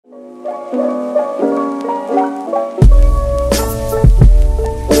Welcome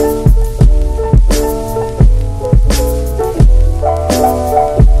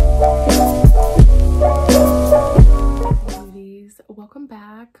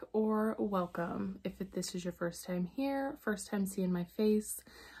back, or welcome if this is your first time here, first time seeing my face.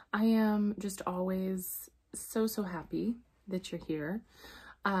 I am just always so happy that you're here.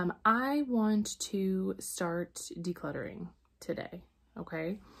 I want to start decluttering today,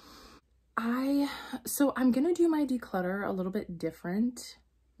 okay? So I'm gonna do my declutter a little bit different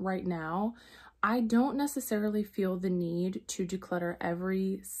right now. I don't necessarily feel the need to declutter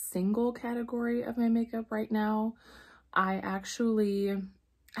every single category of my makeup right now. I actually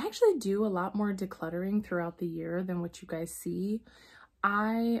do a lot more decluttering throughout the year than what you guys see.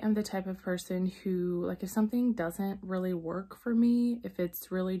 I am the type of person who, like, if something doesn't really work for me, if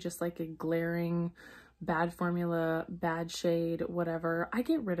it's really just like a glaring bad formula, bad shade, whatever, I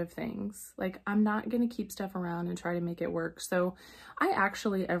get rid of things. Like, I'm not gonna keep stuff around and try to make it work. So I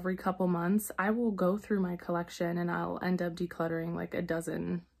actually, every couple months, I will go through my collection and I'll end up decluttering like a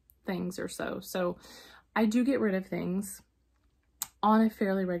dozen things or so. So I do get rid of things on a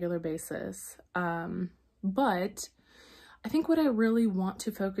fairly regular basis. But I think what I really want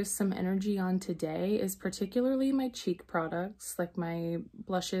to focus some energy on today is particularly my cheek products, like my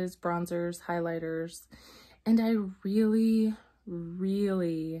blushes, bronzers, highlighters. And I really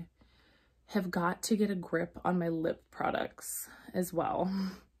have got to get a grip on my lip products as well.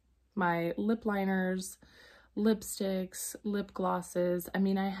 My lip liners, lipsticks, lip glosses. I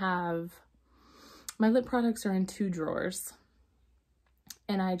mean, my lip products are in 2 drawers.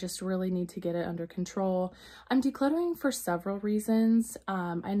 And I just really need to get it under control. I'm decluttering for several reasons.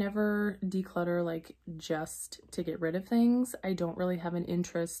 I never declutter like just to get rid of things. I don't really have an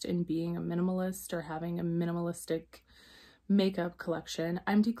interest in being a minimalist or having a minimalistic makeup collection.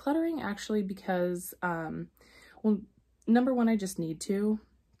 I'm decluttering actually because, well, number one, I just need to.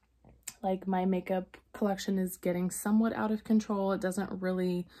 Like, my makeup collection is getting somewhat out of control. It doesn't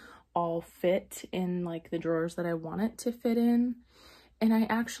really all fit in like the drawers that I want it to fit in. And I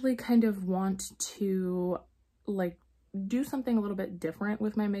actually kind of want to like do something a little bit different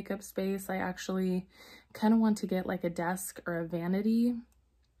with my makeup space. I actually kind of want to get like a desk or a vanity.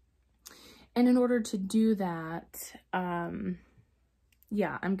 And in order to do that,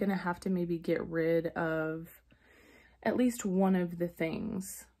 yeah, I'm gonna have to maybe get rid of at least one of the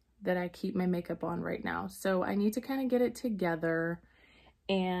things that I keep my makeup on right now. So I need to kind of get it together,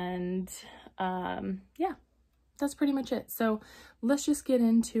 and yeah. That's pretty much it. So let's just get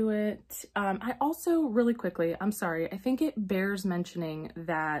into it. I also, really quickly, I'm sorry, I think it bears mentioning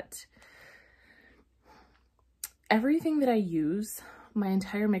that everything that I use, my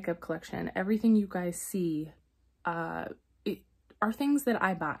entire makeup collection, everything you guys see, are things that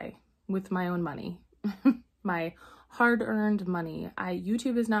I buy with my own money, my hard-earned money.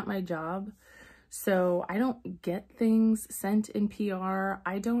 YouTube is not my job, so I don't get things sent in PR.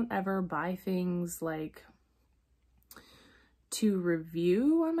 I don't ever buy things like to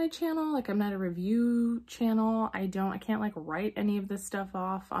review on my channel. Like, I'm not a review channel. I can't like write any of this stuff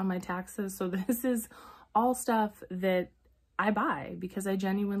off on my taxes. So this is all stuff that I buy because I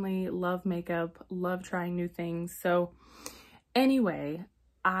genuinely love makeup, love trying new things. So anyway,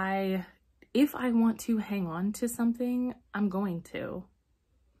 if I want to hang on to something, I'm going to.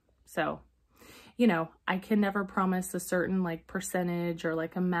 So, you know, I can never promise a certain like percentage or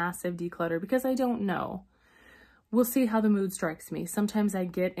like a massive declutter because I don't know. We'll see how the mood strikes me. Sometimes I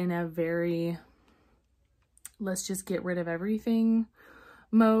get in a very, let's just get rid of everything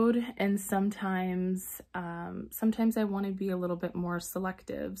mode. And sometimes I want to be a little bit more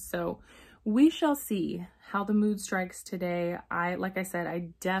selective. So we shall see how the mood strikes today. Like I said,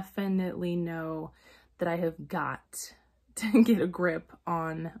 I definitely know that I have got to get a grip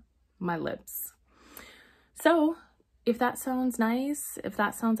on my lips. So if that sounds nice, if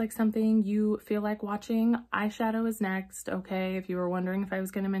that sounds like something you feel like watching, eyeshadow is next, okay? If you were wondering if I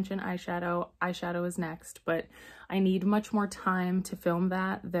was going to mention eyeshadow, eyeshadow is next, but I need much more time to film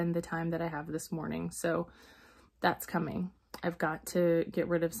that than the time that I have this morning, so that's coming. I've got to get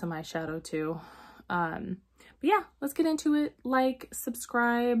rid of some eyeshadow too. But yeah, let's get into it. Like,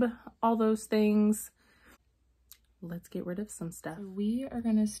 subscribe, all those things. Let's get rid of some stuff. So we are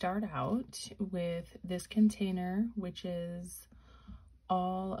going to start out with this container, which is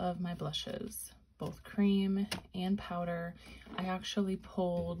all of my blushes, both cream and powder. I actually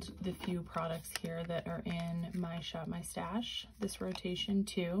pulled the few products here that are in my Shop My Stash this rotation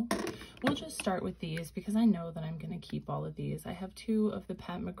too. We'll just start with these because I know that I'm going to keep all of these. I have 2 of the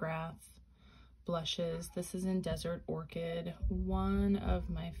Pat McGrath blushes. This is in Desert Orchid, one of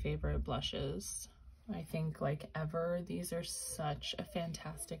my favorite blushes, I think, like, ever. These are such a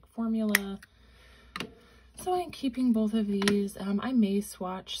fantastic formula. So I'm keeping both of these. I may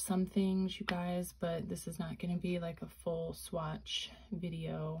swatch some things, you guys, but this is not going to be like a full swatch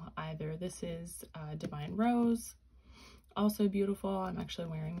video either. This is Divine Rose, also beautiful. I'm actually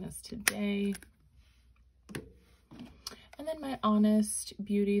wearing this today. And then my Honest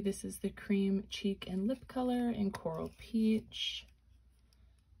Beauty, this is the cream cheek and lip color in Coral Peach.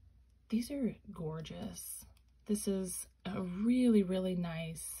 These are gorgeous. This is a really, really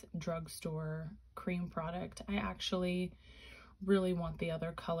nice drugstore cream product. I actually really want the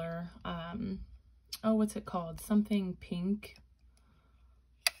other color. Oh, what's it called? Something pink.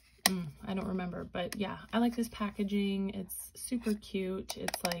 I don't remember, but yeah, I like this packaging. It's super cute.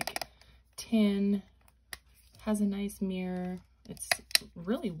 It's like tin, has a nice mirror. It's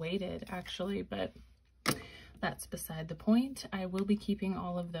really weighted actually, but that's beside the point. I will be keeping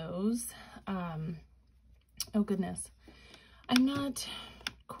all of those. Oh goodness, I'm not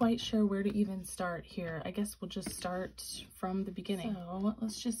quite sure where to even start here. I guess we'll just start from the beginning. So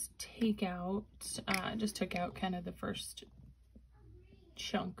let's just take out, just took out kind of the first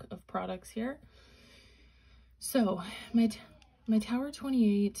chunk of products here. So my Tower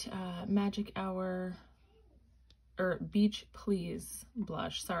 28 Magic Hour, or Beach Please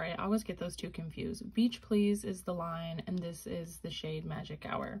blush. Sorry, I always get those two confused. Beach Please is the line, and this is the shade Magic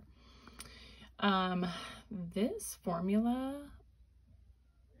Hour. This formula,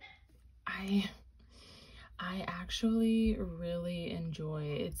 I actually really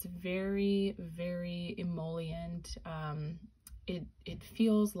enjoy. It's very, very emollient. It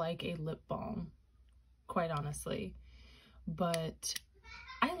feels like a lip balm, quite honestly, but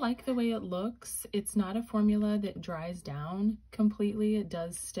I like the way it looks. It's not a formula that dries down completely. It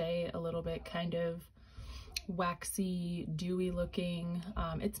does stay a little bit kind of waxy, dewy looking.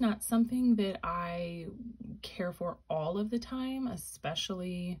 It's not something that I care for all of the time,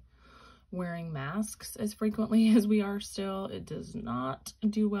 especially wearing masks as frequently as we are still. It does not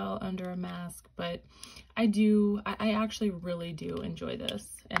do well under a mask, but I actually really do enjoy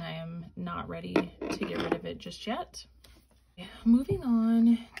this, and I am not ready to get rid of it just yet. Moving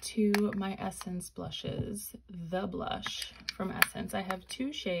on to my Essence blushes, the blush from Essence. I have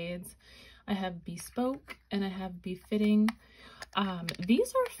two shades. I have Bespoke and I have Befitting.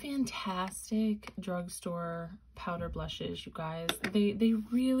 These are fantastic drugstore powder blushes, you guys. They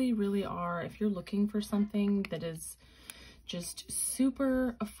really, really are. If you're looking for something that is just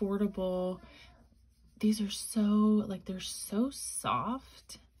super affordable, these are so, like, they're so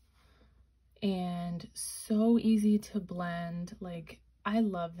soft and so easy to blend. Like, I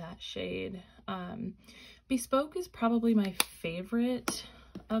love that shade. Bespoke is probably my favorite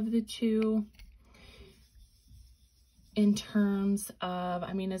of the two in terms of,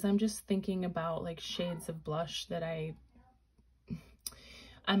 I mean, as I'm just thinking about like shades of blush that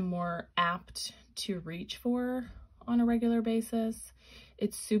I'm more apt to reach for on a regular basis.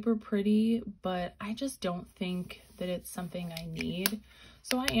 It's super pretty, but I just don't think that it's something I need.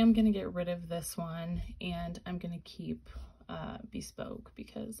 So I am going to get rid of this one, and I'm going to keep Bespoke,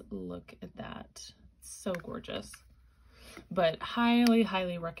 because look at that. It's so gorgeous. But highly,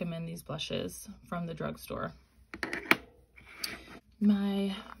 highly recommend these blushes from the drugstore.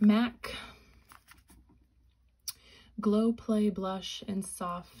 My MAC Glow Play blush in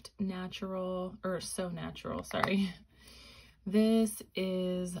Soft Natural, or So Natural, sorry. This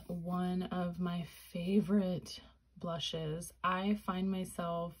is one of my favorite blushes. I find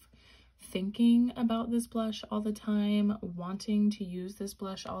myself thinking about this blush all the time, wanting to use this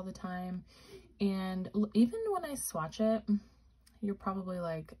blush all the time. And even when I swatch it, you're probably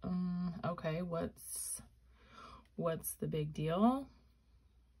like, okay, what's the big deal?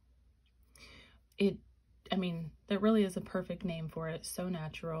 I mean, that really is a perfect name for it. So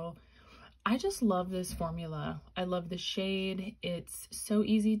Natural. I just love this formula. I love the shade. It's so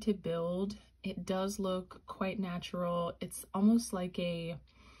easy to build. It does look quite natural. It's almost like a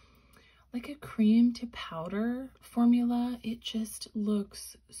cream to powder formula. It just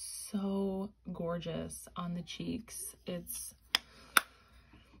looks so gorgeous on the cheeks.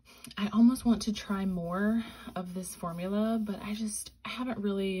 I almost want to try more of this formula, but I haven't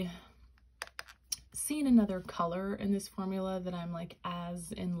really seen another color in this formula that I'm like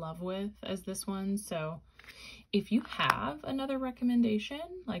as in love with as this one. So if you have another recommendation,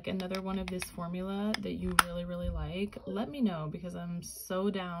 like another one of this formula that you really, really like, let me know, because I'm so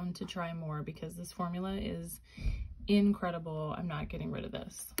down to try more, because this formula is incredible. I'm not getting rid of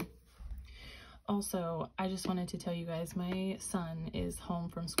this. Also, I just wanted to tell you guys, my son is home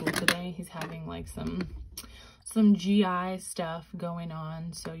from school today. He's having like some GI stuff going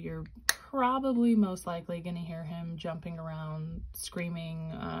on, so you're probably most likely going to hear him jumping around,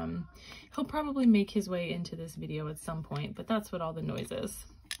 screaming. He'll probably make his way into this video at some point, but that's what all the noise is.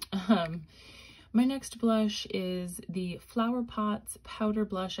 My next blush is the Flower Pots Powder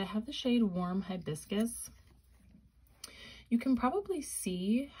Blush. I have the shade Warm Hibiscus. You can probably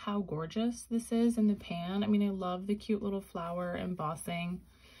see how gorgeous this is in the pan. I mean, I love the cute little flower embossing.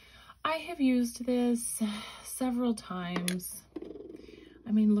 I have used this several times.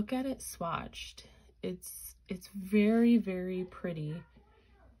 I mean, look at it swatched. It's very, very pretty.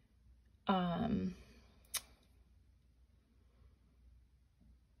 I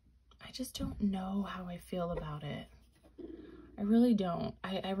just don't know how I feel about it. I really don't.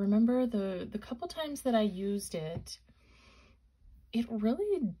 I remember the couple times that I used it, it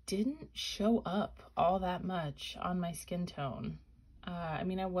really didn't show up all that much on my skin tone. I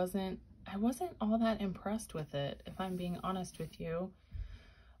mean, I wasn't all that impressed with it, if I'm being honest with you.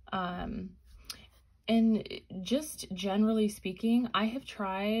 And just generally speaking, I have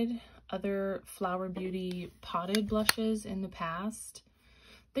tried other Flower Beauty potted blushes in the past.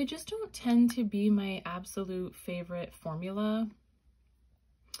 They just don't tend to be my absolute favorite formula.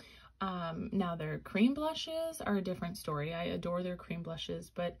 Now their cream blushes are a different story. I adore their cream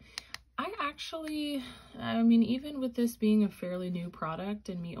blushes, but I mean, even with this being a fairly new product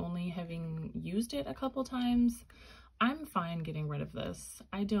and me only having used it a couple times, I'm fine getting rid of this.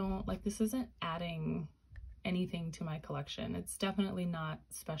 I don't, like, this isn't adding anything to my collection. It's definitely not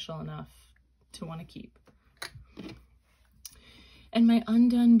special enough to want to keep. And my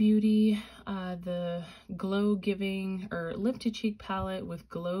Undone Beauty, the Glow Giving, or Lip to Cheek palette with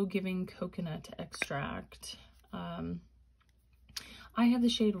Glow Giving Coconut Extract. I have the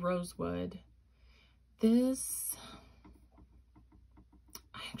shade Rosewood. This,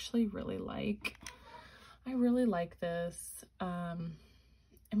 I actually really like. I really like this. I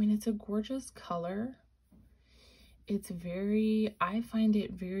mean, it's a gorgeous color. It's very, I find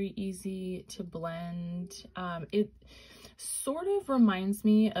it very easy to blend. It sort of reminds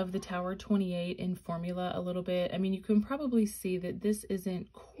me of the Tower 28 in formula a little bit. I mean, you can probably see that this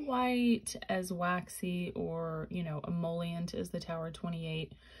isn't quite as waxy or, you know, emollient as the Tower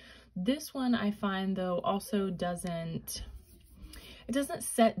 28. This one I find, though, also doesn't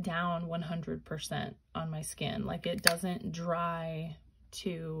set down 100% on my skin. Like, it doesn't dry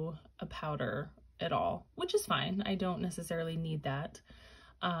to a powder at all, which is fine. I don't necessarily need that.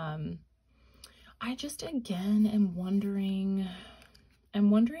 I just, again, am wondering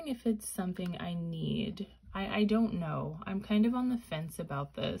if it's something I need. I don't know. I'm kind of on the fence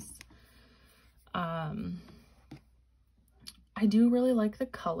about this. I do really like the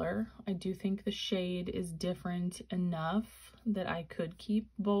color. I do think the shade is different enough that I could keep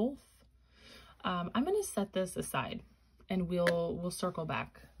both. I'm going to set this aside and we'll circle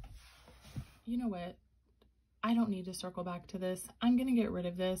back. You know what? I don't need to circle back to this. I'm going to get rid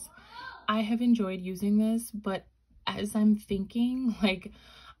of this. I have enjoyed using this, but as I'm thinking, like,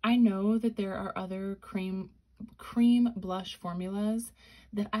 I know that there are other cream blush formulas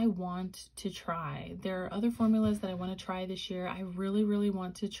that I want to try. There are other formulas that I want to try this year. I really, really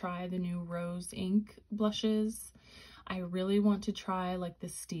want to try the new Rose Ink blushes. I really want to try like the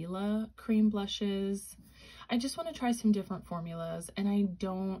Stila cream blushes. I just want to try some different formulas, and I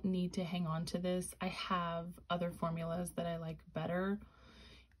don't need to hang on to this. I have other formulas that I like better,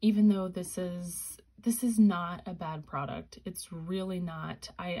 even though this is not a bad product. It's really not.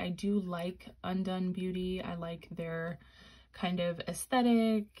 I do like Undone Beauty. I like their kind of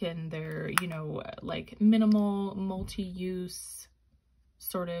aesthetic and their, you know, like minimal multi-use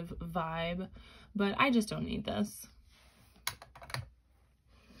sort of vibe, but I just don't need this.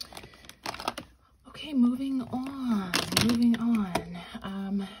 Okay, moving on.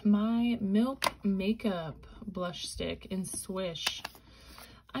 My Milk Makeup blush stick in Swish.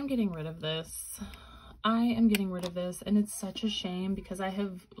 I'm getting rid of this. I am getting rid of this, and it's such a shame because I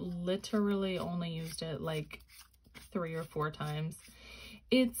have literally only used it like 3 or 4 times.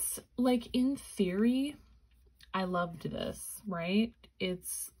 It's like, in theory, I loved this, right?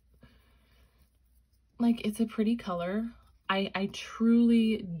 It's like, it's a pretty color. I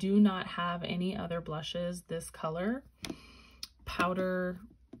truly do not have any other blushes this color, powder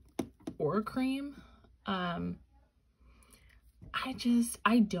or cream. I just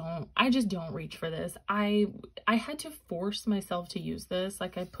don't reach for this. I had to force myself to use this.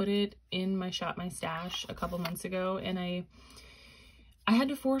 Like, I put it in my Shop My Stash a couple months ago, and I had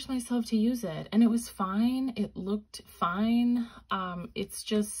to force myself to use it, and it was fine. It looked fine. It's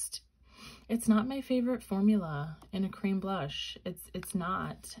It's not my favorite formula in a cream blush. It's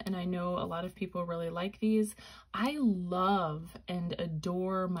not. And I know a lot of people really like these. I love and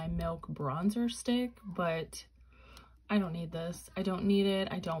adore my Milk bronzer stick, but I don't need this. I don't need it.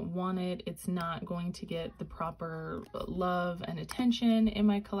 I don't want it. It's not going to get the proper love and attention in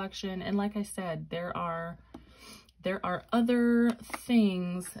my collection. And like I said, there are other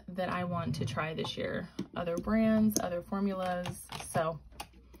things that I want to try this year. Other brands, other formulas. So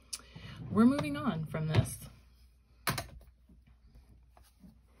we're moving on from this.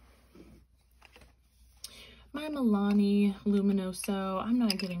 My Milani Luminoso. I'm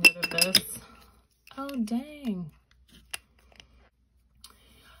not getting rid of this. Oh, dang.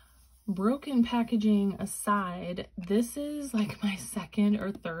 Broken packaging aside, this is like my second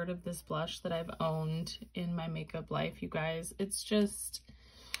or third of this blush that I've owned in my makeup life, you guys. It's just,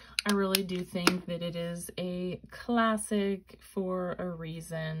 I really do think that it is a classic for a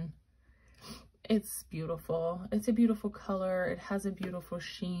reason. It's beautiful. It's a beautiful color. It has a beautiful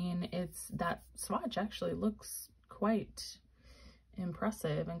sheen. That swatch actually looks quite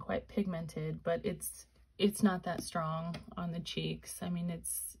impressive and quite pigmented, but it's not that strong on the cheeks. I mean,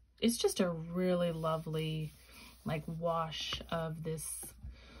 it's just a really lovely like wash of this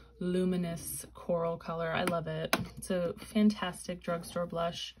luminous coral color. I love it. It's a fantastic drugstore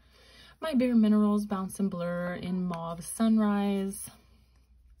blush. My Bare Minerals Bounce and Blur in Mauve Sunrise.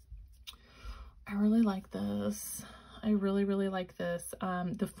 I really like this. I really, really like this.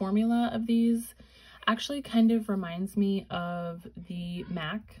 The formula of these actually kind of reminds me of the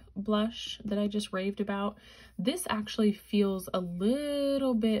MAC blush that I just raved about. This actually feels a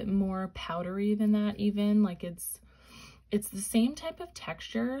little bit more powdery than that even. Like it's the same type of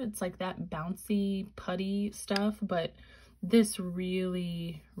texture. It's like that bouncy, putty stuff, but this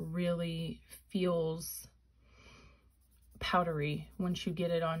really, really feels powdery once you get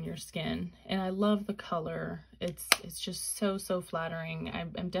it on your skin. And I love the color. It's just so flattering.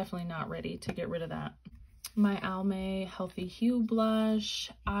 I'm definitely not ready to get rid of that. My Almay Healthy Hue blush.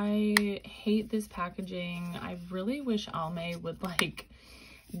 I hate this packaging. I really wish Almay would like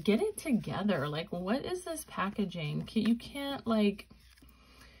get it together. Like, what is this packaging? You can't like,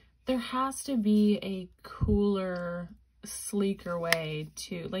 there has to be a cooler, sleeker way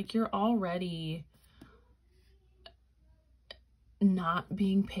to, like, you're already not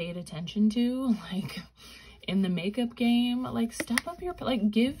being paid attention to, like, in the makeup game. Like, step up your, like,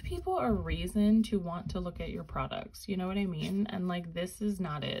 give people a reason to want to look at your products, you know what I mean? And like, this is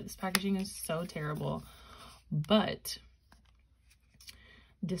not it. This packaging is so terrible. But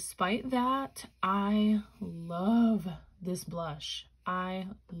despite that, I love this blush. I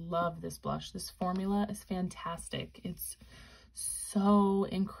love this blush. This formula is fantastic. It's so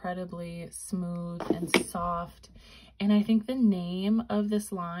incredibly smooth and soft. And I think the name of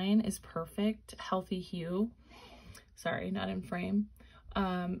this line is perfect. Healthy Hue. Sorry, not in frame.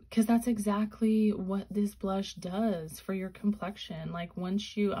 Because that's exactly what this blush does for your complexion. Like,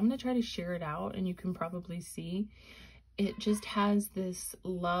 once you, I'm going to try to share it out and you can probably see. It just has this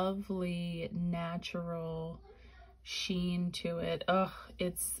lovely natural sheen to it. Ugh,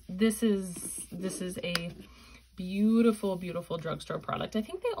 this is a beautiful, beautiful drugstore product. I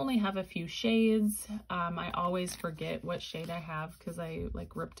think they only have a few shades. I always forget what shade I have because I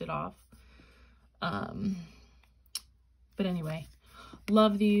like ripped it off. But anyway,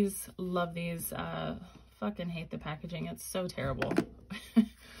 love these, love these. Fucking hate the packaging. It's so terrible.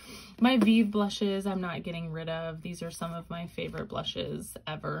 My Vive blushes, I'm not getting rid of. These are some of my favorite blushes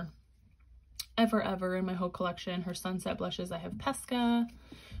ever in my whole collection. Her Sunset blushes, I have Pesca,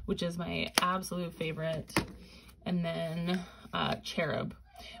 which is my absolute favorite. And then Cherub,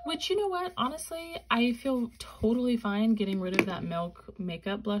 which, you know what, honestly, I feel totally fine getting rid of that Milk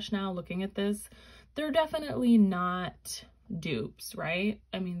makeup blush now. Looking at this, they're definitely not dupes, right?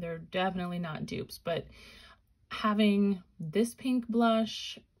 I mean, they're definitely not dupes, but having this pink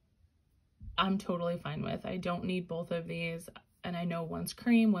blush, I'm totally fine with. I don't need both of these. And I know one's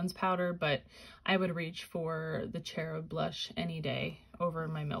cream, one's powder, but I would reach for the Cherub blush any day over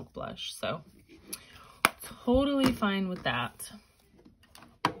my Milk blush. So totally fine with that.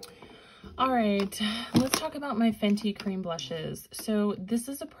 All right, let's talk about my Fenty cream blushes. So this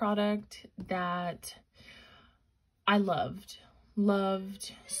is a product that I loved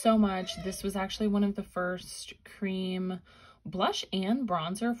so much. This was actually one of the first cream blush and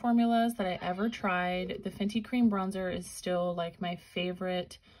bronzer formulas that I ever tried. The Fenty cream bronzer is still like my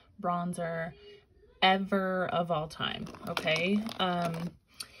favorite bronzer ever of all time. Okay.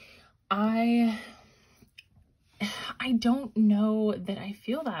 I don't know that I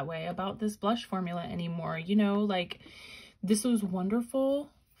feel that way about this blush formula anymore. You know, like, this was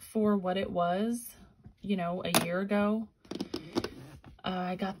wonderful for what it was, you know, a year ago.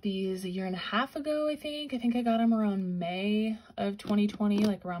 I got these a year and a half ago, I think. I think I got them around May of 2020,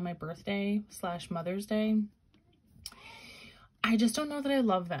 like around my birthday / Mother's Day. I just don't know that I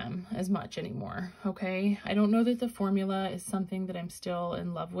love them as much anymore, okay? I don't know that the formula is something that I'm still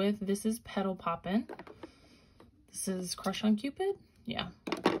in love with. This is Petal Poppin'. This is Crush on Cupid. Yeah.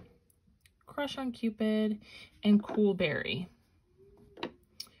 Crush on Cupid and Cool Berry.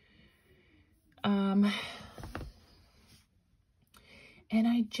 And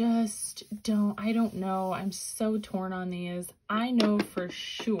I just I don't know. I'm so torn on these. I know for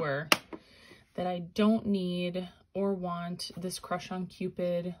sure that I don't need or want this Crush on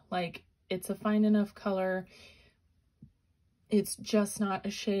Cupid. Like, it's a fine enough color. It's just not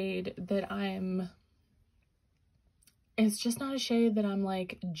a shade that it's just not a shade that I'm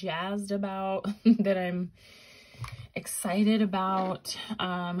like jazzed about, that I'm excited about.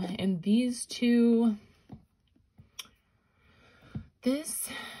 And these two, this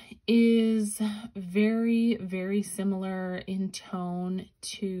is very, very similar in tone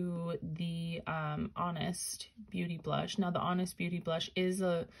to the Honest Beauty blush. Now, the Honest Beauty blush is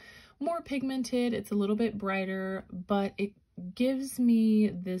a more pigmented, it's a little bit brighter, but it gives me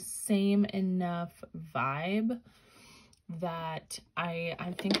the same enough vibe that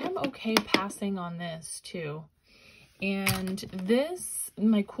I think I'm okay passing on this too. And this,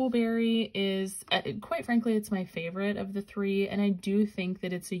 my Cool Berry, is, quite frankly, it's my favorite of the three. And I do think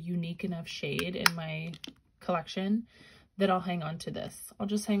that it's a unique enough shade in my collection that I'll hang on to this. I'll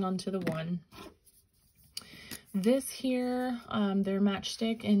just hang on to the one. This here, their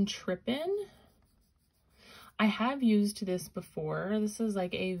Matchstick in Trippin'. I have used this before. This is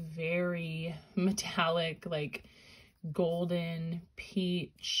like a very metallic, like golden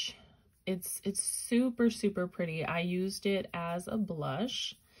peach. It's super, super pretty. I used it as a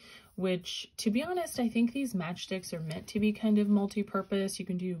blush, which, to be honest, I think these matchsticks are meant to be kind of multi-purpose. You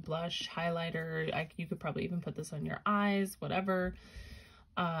can do blush, highlighter. You could probably even put this on your eyes, whatever.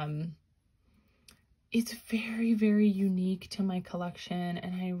 It's very, very unique to my collection,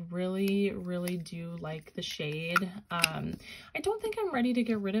 and I really, really do like the shade. I don't think I'm ready to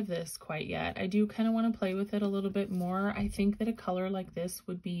get rid of this quite yet. I do kind of want to play with it a little bit more. I think that a color like this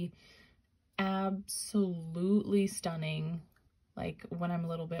would be absolutely stunning, like when I'm a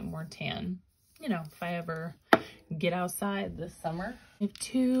little bit more tan, you know, if I ever get outside this summer. I have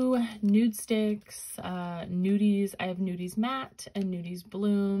two nude sticks, nudies. I have Nudies Matte and Nudies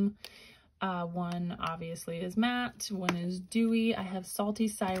Bloom. One obviously is matte, one is dewy. I have Salty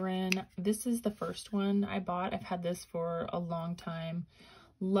Siren. This is the first one I bought. I've had this for a long time.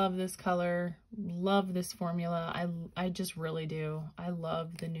 Love this color, love this formula. I just really do. I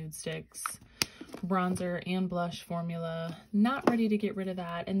love the nude sticks bronzer and blush formula. Not ready to get rid of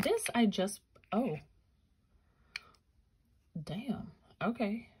that. And this I just, oh, damn.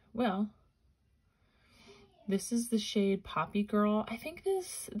 Okay, well, this is the shade Poppy Girl. I think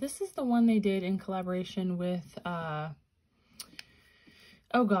this is the one they did in collaboration with, oh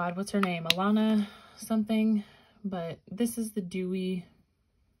God, what's her name? Alana something. But this is the dewy.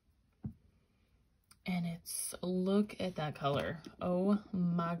 And it's, look at that color. Oh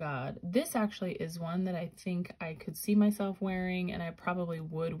my God. This actually is one that I think I could see myself wearing, and I probably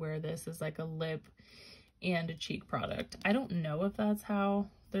would wear this as like a lip and a cheek product. I don't know if that's how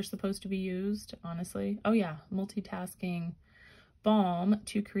they're supposed to be used, honestly. Oh yeah, multitasking balm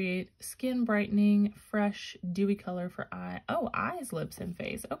to create skin brightening, fresh, dewy color for eyes, lips, and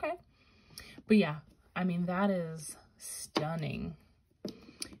face. Okay. But yeah, I mean, that is stunning. I'm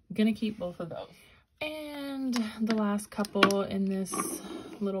gonna keep both of those. And the last couple in this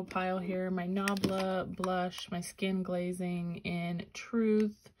little pile here, my Nabla blush, my Skin Glazing in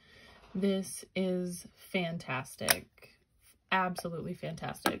Truth. This is fantastic. Absolutely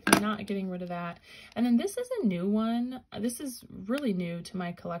fantastic. I'm not getting rid of that. And then this is a new one. This is really new to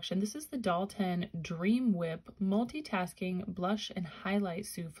my collection. This is the Dalton Dream Whip Multitasking Blush and Highlight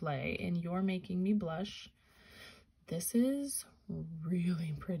Souffle in You're Making Me Blush. This is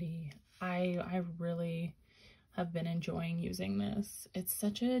really pretty. I really have been enjoying using this. It's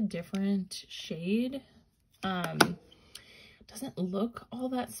such a different shade. Doesn't look all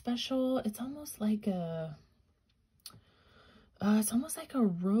that special. It's almost like a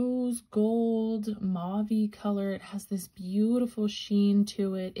rose gold mauve-y color. It has this beautiful sheen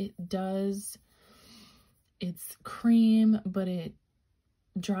to it. It's cream, but it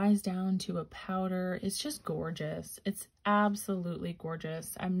dries down to a powder. It's just gorgeous. It's absolutely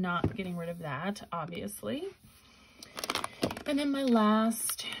gorgeous. I'm not getting rid of that, obviously. And then my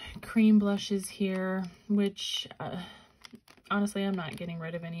last cream blushes here, which Honestly, I'm not getting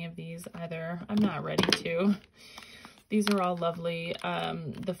rid of any of these either. I'm not ready to. These are all lovely.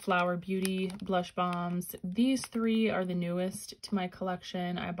 The Flower Beauty blush bombs. These three are the newest to my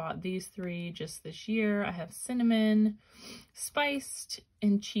collection. I bought these three just this year. I have Cinnamon, Spiced,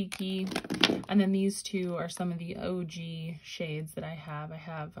 and Cheeky. And then these two are some of the OG shades that I have. I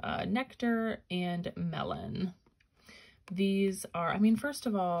have Nectar and Melon. These are, I mean, first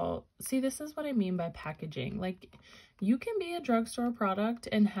of all, see, this is what I mean by packaging. Like, you can be a drugstore product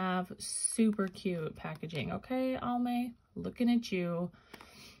and have super cute packaging, okay, Almay? Looking at you.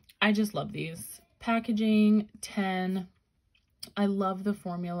 I just love these. Packaging, 10. I love the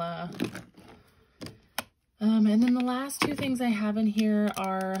formula. And then the last two things I have in here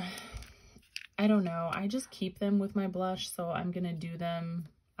are, I don't know, I just keep them with my blush, so I'm gonna do them,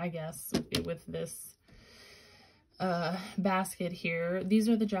 I guess, with this basket here. These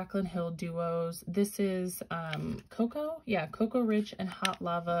are the Jaclyn Hill duos. This is Cocoa. Yeah, Cocoa Rich and Hot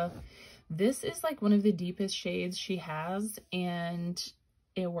Lava. This is like one of the deepest shades she has, and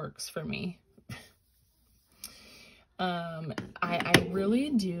it works for me. I really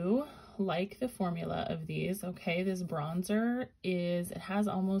do like the formula of these. Okay, this bronzer it has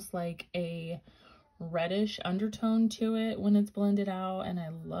almost like a reddish undertone to it when it's blended out, and I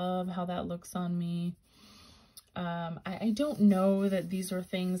love how that looks on me. I don't know that these are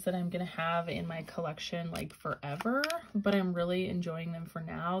things that I'm gonna have in my collection like forever, but I'm really enjoying them for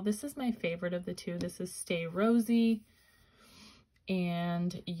now. This is my favorite of the two. This is Stay Rosy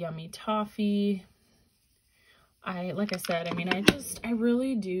and Yummy Toffee. Like I said, I mean, I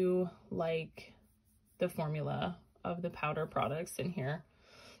really do like the formula of the powder products in here.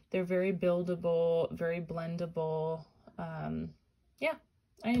 They're very buildable, very blendable. Yeah,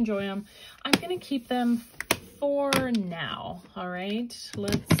 I enjoy them. I'm gonna keep them for now. All right,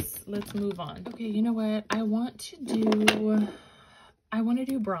 let's move on. Okay, you know what? I want to do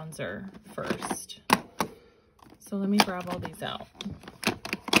bronzer first. So let me grab all these out.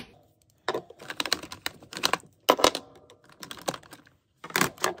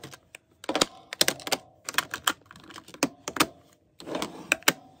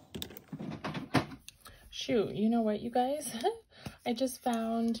 Shoot, you know what, you guys? I just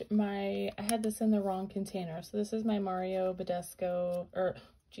found I had this in the wrong container. So this is my Mario Badescu, or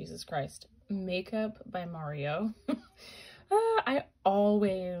Jesus Christ, Makeup by Mario. I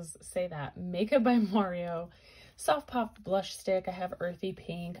always say that. Makeup by Mario. Soft Pop Blush Stick. I have Earthy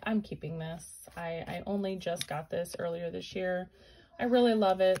Pink. I'm keeping this. I only just got this earlier this year. I really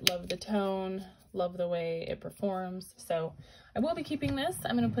love it. Love the tone. Love the way it performs. So I will be keeping this.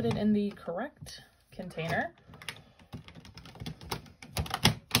 I'm going to put it in the correct container.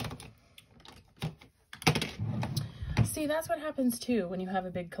 See, that's what happens too when you have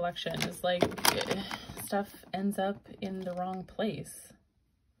a big collection, is like stuff ends up in the wrong place.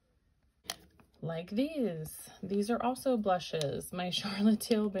 Like these. These are also blushes. My Charlotte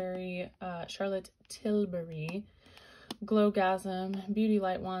Tilbury Glowgasm Beauty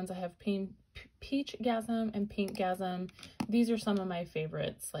Light ones. I have Peach Gasm and Pink Gasm. These are some of my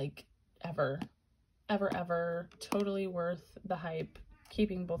favorites, like ever. Totally worth the hype.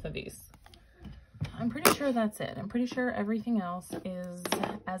 Keeping both of these. I'm pretty sure that's it. I'm pretty sure everything else is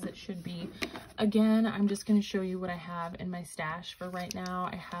as it should be. Again, I'm just going to show you what I have in my stash for right now.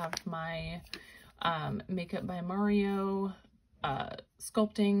 I have my Makeup by Mario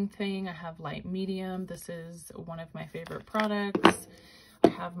sculpting thing. I have light medium. This is one of my favorite products. I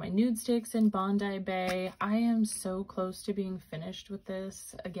have my nude sticks in Bondi Bay. I am so close to being finished with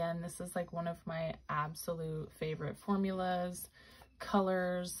this. Again, this is like one of my absolute favorite formulas.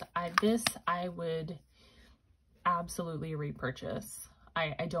 Colors. I would absolutely repurchase.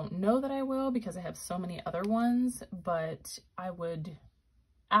 I don't know that I will because I have so many other ones, but I would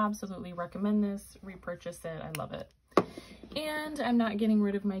absolutely recommend this, repurchase it. I love it. And I'm not getting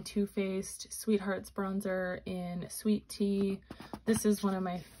rid of my Too Faced Sweethearts bronzer in Sweet Tea. This is one of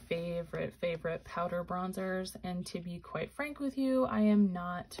my favorite powder bronzers, and to be quite frank with you, I am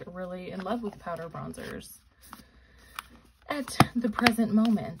not really in love with powder bronzers at the present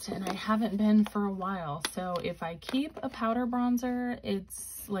moment, and I haven't been for a while. So if I keep a powder bronzer,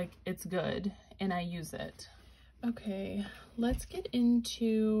 it's good and I use it. Okay, let's get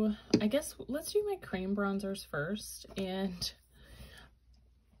into, I guess let's do my cream bronzers first. And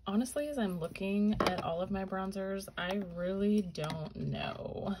honestly, as I'm looking at all of my bronzers, I really don't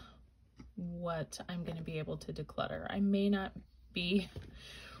know what I'm going to be able to declutter. I may not be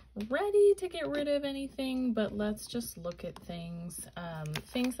ready to get rid of anything, but let's just look at things.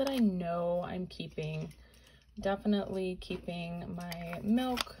 Things that I know I'm keeping. Definitely keeping my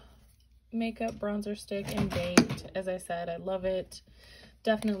Milk makeup bronzer stick in Baked. As I said, I love it.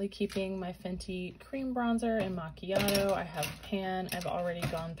 Definitely keeping my Fenty cream bronzer in Macchiato. I have Pan. I've already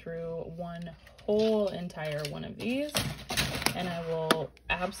gone through one whole entire one of these, and I will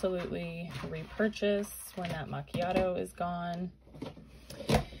absolutely repurchase when that Macchiato is gone.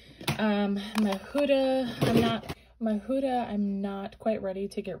 My Huda, I'm not quite ready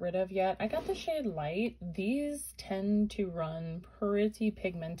to get rid of yet. I got the shade Light. These tend to run pretty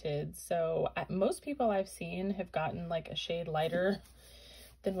pigmented, so most people I've seen have gotten like a shade lighter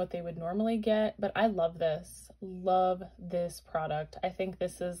than what they would normally get, but I love this product. I think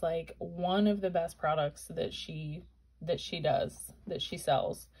this is like one of the best products that she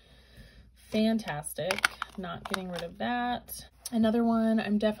sells. Fantastic. Not getting rid of that. Another one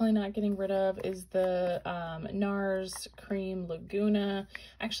I'm definitely not getting rid of is the NARS Cream Laguna.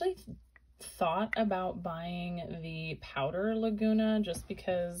 I actually thought about buying the powder Laguna just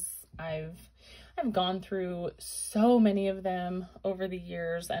because I've gone through so many of them over the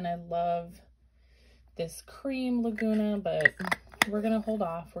years, and I love this cream Laguna, but we're gonna hold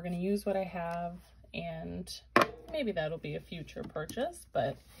off. We're gonna use what I have, and maybe that'll be a future purchase.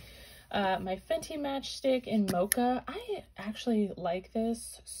 But my Fenty Matchstick in Mocha, I actually like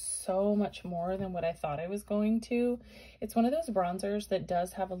this so much more than what I thought I was going to. It's one of those bronzers that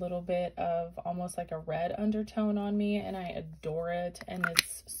does have a little bit of almost like a red undertone on me, and I adore it, and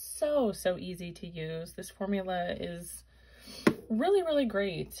it's so easy to use. This formula is really, really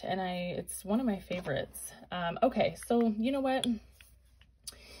great, and it's one of my favorites. Okay, so you know what?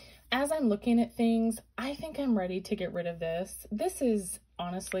 As I'm looking at things, I think I'm ready to get rid of this. This is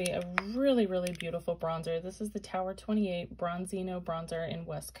honestly a really, really beautiful bronzer. This is the Tower 28 Bronzino bronzer in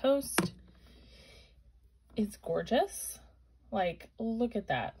West Coast. It's gorgeous. Like, look at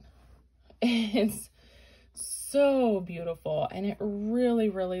that. It's so beautiful, and it really,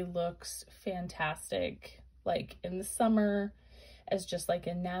 really looks fantastic, like in the summer as just like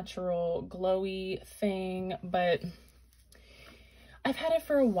a natural glowy thing. But I've had it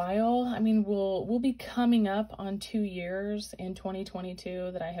for a while. I mean, we'll be coming up on 2 years in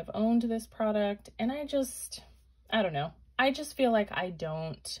 2022 that I have owned this product, and I don't know. I just feel like I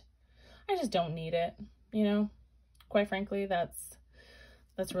just don't need it, you know? Quite frankly, that's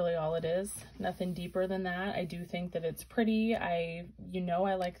really all it is. Nothing deeper than that. I do think that it's pretty. I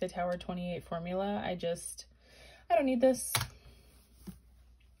like the Tower 28 formula. I don't need this.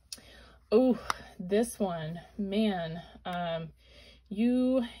 Oh, this one, man.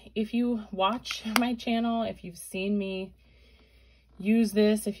 If you watch my channel, if you've seen me use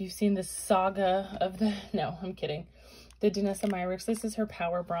this, if you've seen the saga of no, I'm kidding. The Danessa Myricks, this is her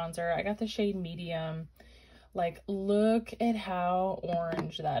Power Bronzer. I got the shade Medium. Like, look at how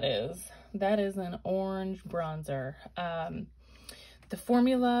orange that is. That is an orange bronzer. The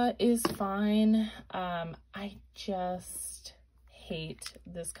formula is fine. I just hate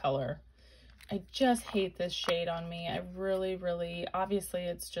this color. I just hate this shade on me. I really, really, obviously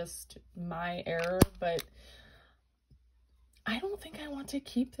it's just my error, but I don't think I want to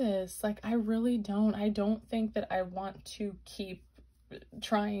keep this. Like, I really don't. I don't think that I want to keep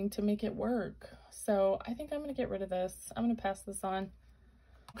trying to make it work. So I think I'm going to get rid of this. I'm going to pass this on.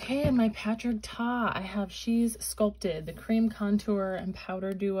 Okay, and my Patrick Ta, I have She's Sculpted, the Cream Contour and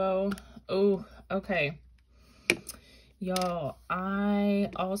Powder Duo. Oh, okay. Y'all,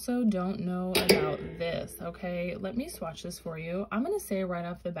 I also don't know about this, okay? Let me swatch this for you. I'm going to say right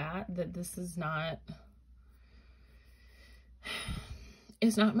off the bat that this is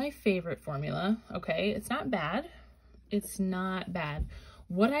it's not my favorite formula, okay? It's not bad. It's not bad.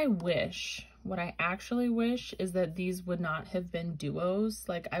 What I actually wish is that these would not have been duos.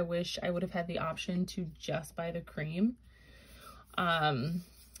 Like, I wish I would have had the option to just buy the cream.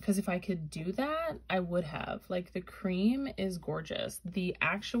 Because if I could do that, I would have. Like, the cream is gorgeous. The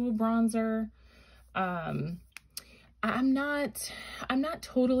actual bronzer, I'm not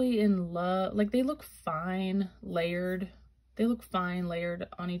totally in love. Like, they look fine layered. They look fine layered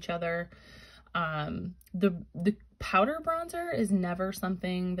on each other. The powder bronzer is never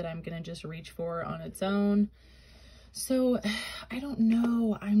something that I'm gonna just reach for on its own. So I don't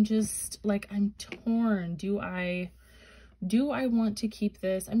know. I'm just like, I'm torn. Do I want to keep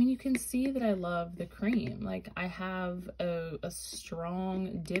this? I mean, you can see that I love the cream. Like, I have a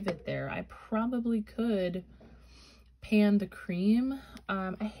strong divot there. I probably could pan the cream.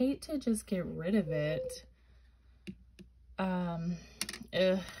 I hate to just get rid of it.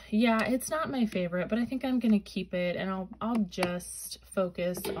 Yeah, it's not my favorite, but I think I'm gonna keep it, and I'll just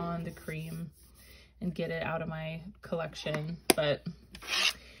focus on the cream and get it out of my collection. But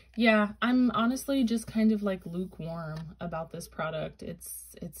Yeah, I'm honestly just kind of like lukewarm about this product.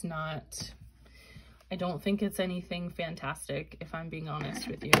 It's not, I don't think it's anything fantastic, if I'm being honest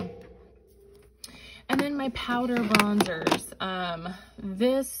with you. And then my powder bronzers.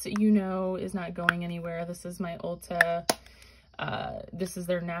 This, you know, is not going anywhere. This is my Ulta. This is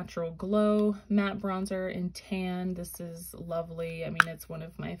their Natural Glow matte bronzer in tan. This is lovely. I mean, it's one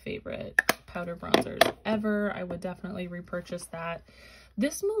of my favorite powder bronzers ever. I would definitely repurchase that.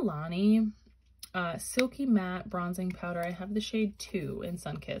 This Milani Silky Matte Bronzing Powder, I have the shade 2 in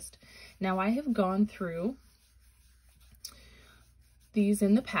Sunkissed. Now, I have gone through these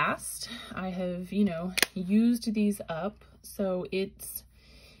in the past. I have, you know, used these up. So it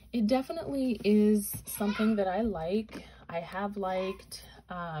definitely is something that I like. I have liked,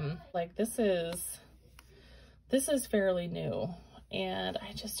 like this is fairly new, and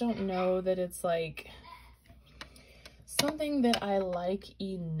I just don't know that it's like something that I like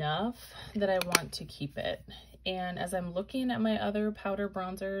enough that I want to keep it. And as I'm looking at my other powder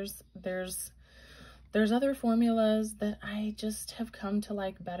bronzers, there's other formulas that I just have come to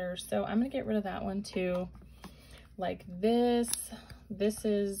like better. So I'm gonna get rid of that one too. Like this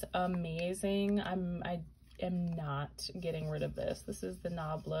is amazing. I am not getting rid of this. This is the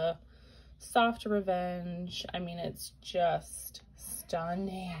Nabla Soft Revenge. I mean, it's just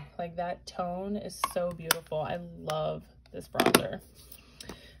stunning. Like, that tone is so beautiful. I love this bronzer.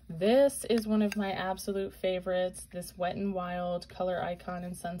 This is one of my absolute favorites, this Wet n Wild Color Icon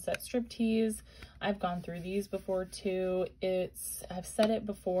and Sunset Striptease. I've gone through these before too. I've said it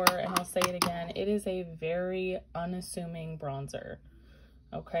before and I'll say it again. It is a very unassuming bronzer,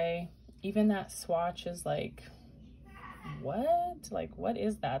 okay? Even that swatch is like, what? Like, what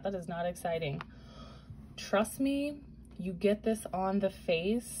is that? That is not exciting. Trust me, you get this on the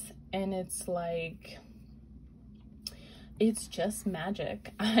face and it's like, it's just magic.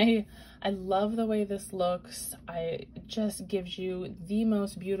 I love the way this looks. It just gives you the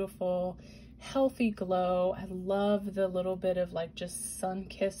most beautiful, healthy glow. I love the little bit of like just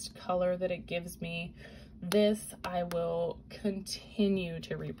sun-kissed color that it gives me. This I will continue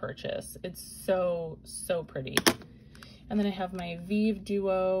to repurchase. It's so, so pretty. And then I have my Vive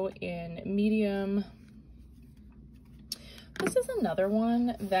Duo in medium. This is another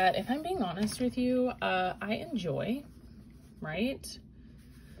one that, if I'm being honest with you, I enjoy. Right?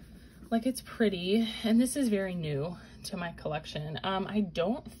 Like, it's pretty, and this is very new to my collection. I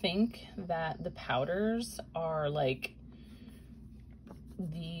don't think that the powders are like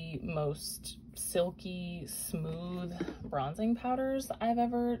the most silky, smooth bronzing powders I've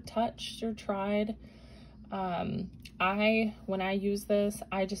ever touched or tried. When I use this,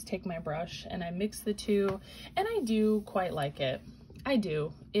 I just take my brush and I mix the two, and I do quite like it. I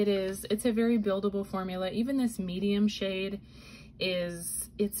do. It's a very buildable formula. Even this medium shade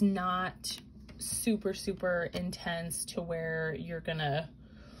it's not super, super intense to where you're gonna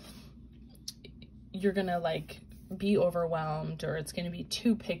like be overwhelmed or it's gonna be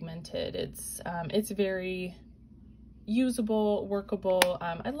too pigmented. It's very usable, workable.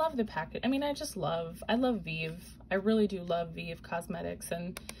 I love the package. I mean, I love Vive. I really do love Vive Cosmetics,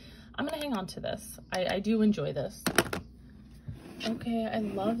 and I'm gonna hang on to this. I do enjoy this. Okay, I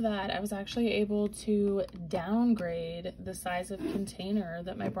love that. I was actually able to downgrade the size of container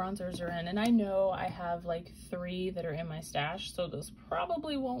that my bronzers are in. And I know I have like 3 that are in my stash, so this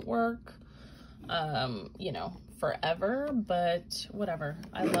probably won't work, you know, forever, but whatever.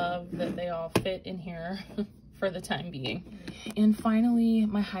 I love that they all fit in here for the time being. And finally,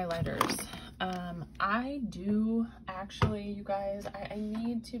 my highlighters. I do actually, you guys, I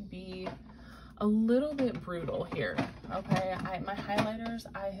need to be a little bit brutal here, okay? My highlighters,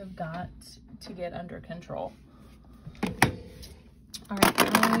 I have got to get under control. All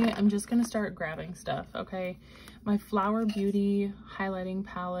right, I am just gonna start grabbing stuff, okay? My Flower Beauty highlighting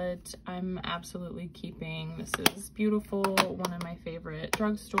palette, I'm absolutely keeping. This is beautiful, one of my favorite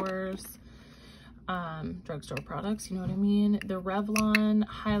drugstore products, you know what I mean? The Revlon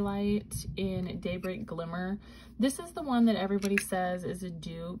highlight in Daybreak Glimmer. This is the one that everybody says is a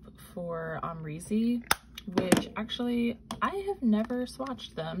dupe for Amrezy, which actually I have never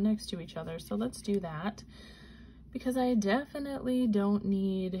swatched them next to each other. So let's do that, because I definitely don't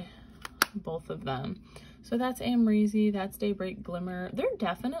need both of them. So that's Amrezy, that's Daybreak Glimmer. They're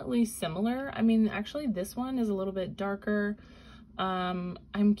definitely similar. I mean, actually this one is a little bit darker.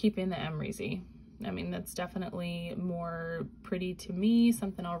 I'm keeping the Amrezy. I mean, that's definitely more pretty to me,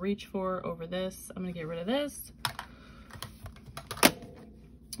 something I'll reach for over this. I'm gonna get rid of this.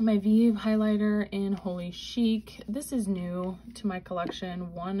 My Vive highlighter in Holy Chic. This is new to my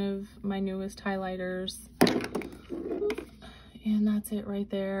collection, one of my newest highlighters. And And that's it right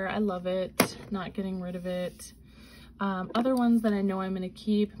there. I love it. Not getting rid of it. Other ones that I know I'm going to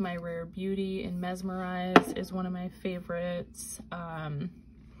keep, my Rare Beauty in Mesmerize is one of my favorites.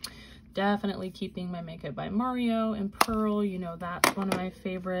 Definitely keeping my Makeup by Mario in Pearl. You know, that's one of my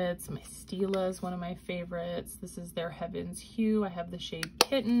favorites. My Stila is one of my favorites. This is their Heaven's Hue. I have the shade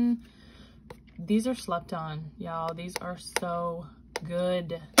Kitten. These are slept on, y'all. These are so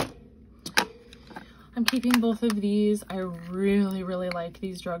good. I'm keeping both of these. I really, really like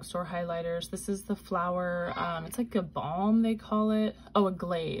these drugstore highlighters. This is the Flower, it's like a balm, they call it. Oh, a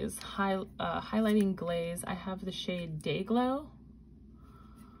glaze, highlighting glaze. I have the shade Day Glow.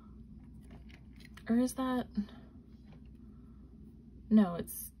 Or is that, no,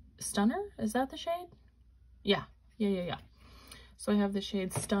 it's Stunner? Is that the shade? Yeah. So I have the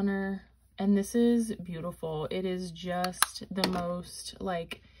shade Stunner, and this is beautiful. It is just the most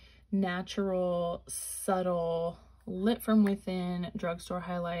like natural, subtle, lit from within drugstore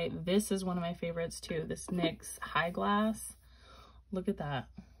highlight. This is one of my favorites too, this NYX High Glass. Look at that.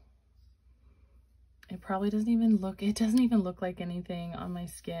 It probably doesn't even look, it doesn't even look like anything on my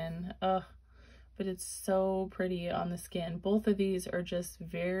skin. Ugh, but it's so pretty on the skin. Both of these are just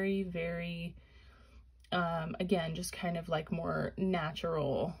very, very, again, just kind of like more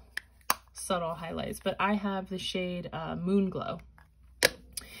natural, subtle highlights. But I have the shade Moon Glow.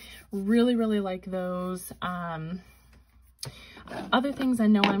 Really, really like those. Other things I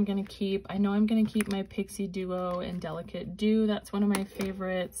know I'm going to keep. I know I'm going to keep my Pixie Duo in Delicate Dew. That's one of my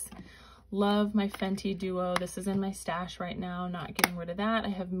favorites. Love my Fenty Duo. This is in my stash right now. Not getting rid of that. I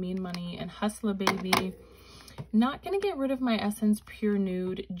have Mean Money and Hustla Baby. Not going to get rid of my Essence Pure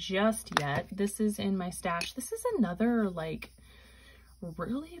Nude just yet. This is in my stash. This is another like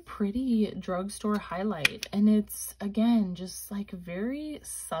really pretty drugstore highlight, and it's again just like very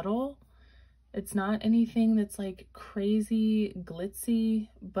subtle. It's not anything that's like crazy glitzy,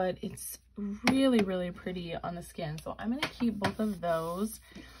 but it's really, really pretty on the skin. So I'm gonna keep both of those.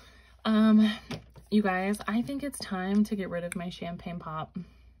 You guys, I think it's time to get rid of my Champagne Pop.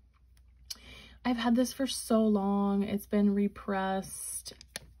 I've had this for so long. It's been repressed.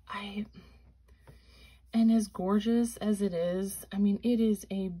 And as gorgeous as it is, I mean, it is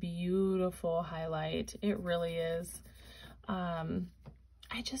a beautiful highlight. It really is.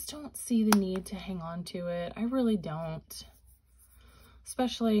 I just don't see the need to hang on to it. I really don't.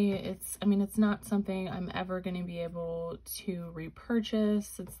 Especially, it's not something I'm ever going to be able to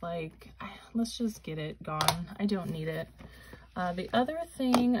repurchase. It's like, let's just get it gone. I don't need it. The other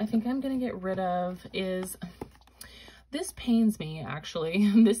thing I think I'm going to get rid of is... This pains me,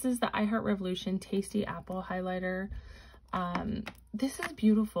 actually. This is the I Heart Revolution Tasty Apple Highlighter. This is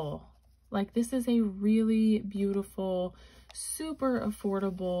beautiful. Like, this is a really beautiful, super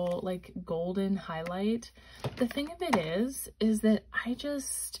affordable, like, golden highlight. The thing of it is that I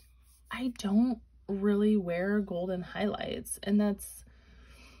don't really wear golden highlights. And that's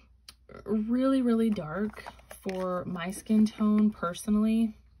really, really dark for my skin tone,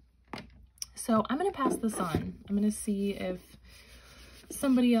 personally. So I'm going to pass this on. I'm going to see if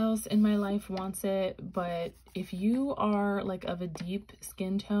somebody else in my life wants it. But if you are like of a deep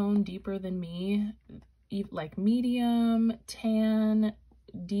skin tone, deeper than me, like medium, tan,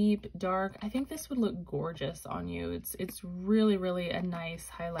 deep, dark, I think this would look gorgeous on you. It's really, really a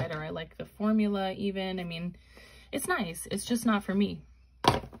nice highlighter. I like the formula even. I mean, it's nice. It's just not for me.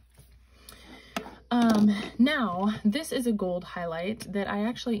 Now this is a gold highlight that I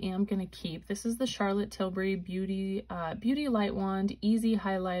actually am going to keep. This is the Charlotte Tilbury Beauty Light Wand Easy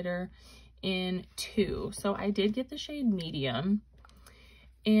Highlighter in 2. So I did get the shade Medium,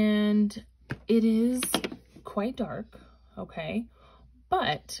 and it is quite dark, okay?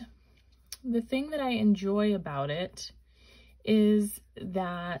 But the thing that I enjoy about it is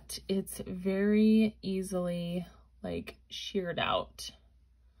that it's very easily like sheared out.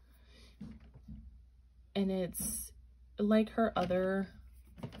 And it's like her other,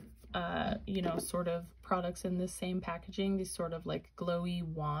 you know, sort of products in the same packaging, these sort of like glowy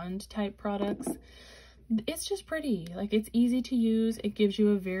wand type products. It's just pretty. Like, it's easy to use. It gives you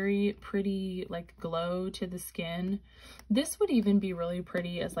a very pretty like glow to the skin. This would even be really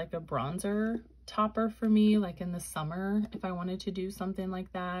pretty as like a bronzer topper for me, like in the summer, if I wanted to do something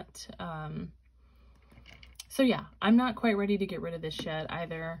like that. So yeah, I'm not quite ready to get rid of this yet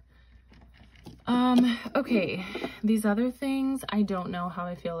either. Okay, these other things I don't know how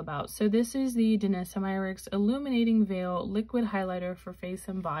I feel about. So this is the Danessa Myricks Illuminating Veil Liquid Highlighter for Face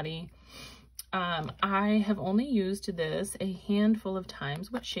and Body. I have only used this a handful of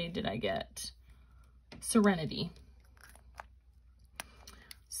times. What shade did I get? Serenity.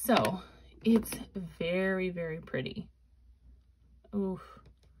 So it's very, very pretty. Oof.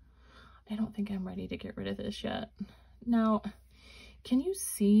 I don't think I'm ready to get rid of this yet. Now, can you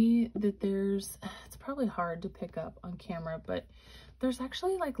see that there's, it's probably hard to pick up on camera, but there's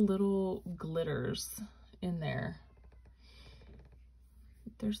actually like little glitters in there.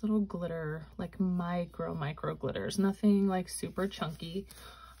 There's little glitter, like micro glitters, nothing like super chunky.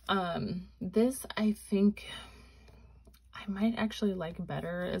 This I think I might actually like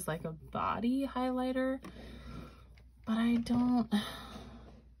better as like a body highlighter, but I don't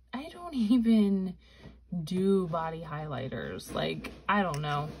even do body highlighters. Like, I don't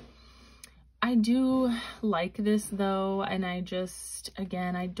know. I do like this though, and I just,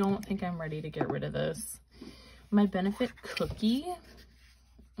 again, I don't think I'm ready to get rid of this. My Benefit Cookie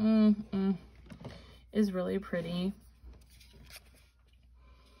is really pretty.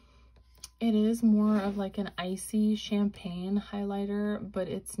 It is more of like an icy champagne highlighter, but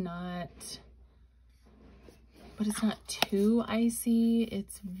it's not too icy.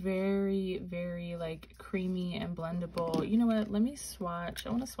 It's very, very like creamy and blendable. You know what? Let me swatch. I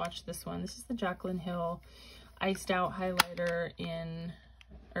want to swatch this one. This is the Jaclyn Hill Iced Out highlighter in,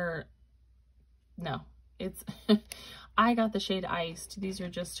 or no, it's, I got the shade Iced. These are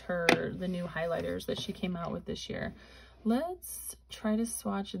just the new highlighters that she came out with this year. Let's try to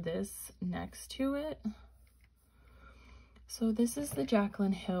swatch this next to it. So this is the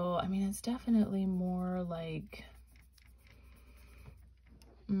Jaclyn Hill. I mean, it's definitely more like,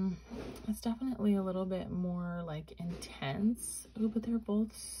 it's definitely a little bit more like intense. Oh, but they're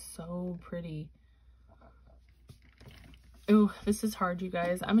both so pretty. Oh, this is hard, you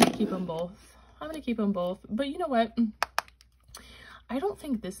guys. I'm gonna keep them both. But you know what? I don't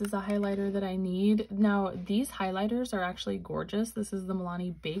think this is a highlighter that I need. Now, these highlighters are actually gorgeous. This is the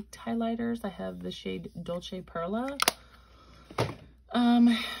Milani Baked highlighters. I have the shade Dolce Perla.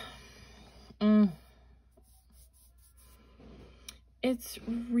 It's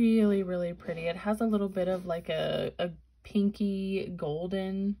really, really pretty. It has a little bit of like a pinky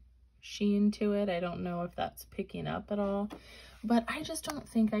golden sheen to it. I don't know if that's picking up at all, but I just don't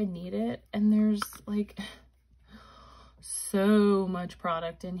think I need it. And there's like so much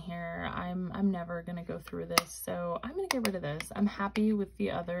product in here. I'm never gonna go through this, so I'm gonna get rid of this. I'm happy with the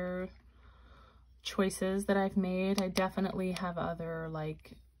other choices that I've made. I definitely have other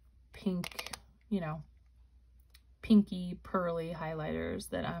like pink, you know, pinky pearly highlighters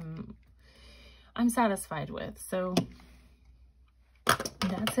that I'm satisfied with. So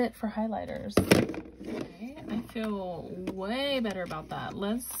that's it for highlighters. Okay, I feel way better about that.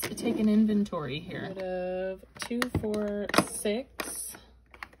 Let's take an inventory here. Rid of 2, 4, 6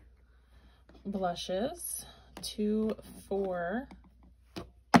 blushes, 2, 4,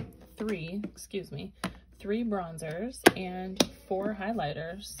 3, excuse me, 3 bronzers and 4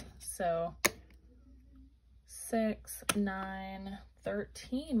 highlighters. So 6, 9,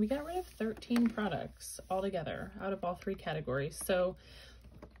 13. We got rid of 13 products altogether out of all 3 categories. So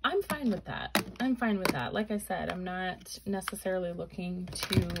I'm fine with that. Like I said, I'm not necessarily looking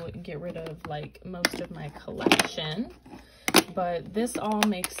to get rid of like most of my collection, but this all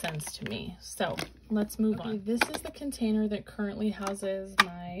makes sense to me. So let's move on. This is the container that currently houses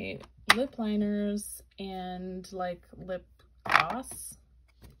my lip liners and like lip gloss.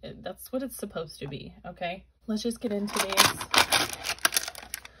 That's what it's supposed to be. Okay, let's just get into these.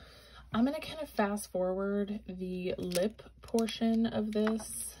 I'm gonna kind of fast forward the lip portion of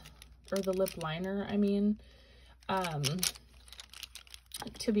this, or the lip liner, I mean.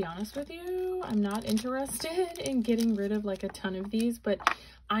 To be honest with you, I'm not interested in getting rid of like a ton of these, but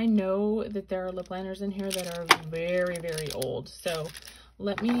I know that there are lip liners in here that are very, very old. So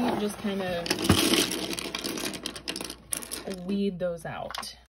let me just kind of weed those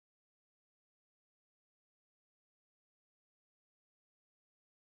out.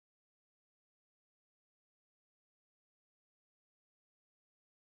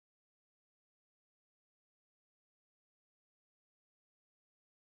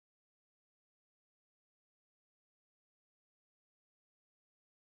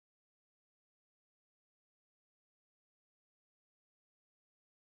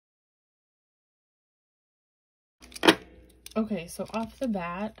 Okay, so off the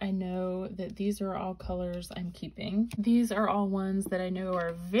bat, I know that these are all colors I'm keeping. These are all ones that I know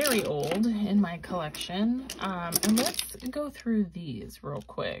are very old in my collection. And let's go through these real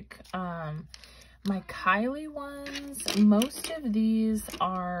quick. My Kylie ones, most of these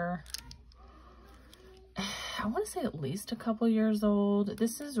are, I want to say at least a couple years old.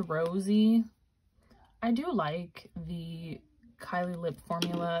 This is Rosy. I do like the Kylie lip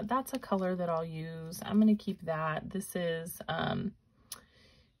formula. That's a color that I'll use. I'm going to keep that. This is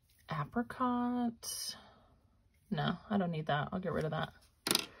apricot. No, I don't need that. I'll get rid of that.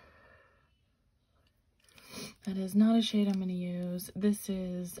 That is not a shade I'm going to use. This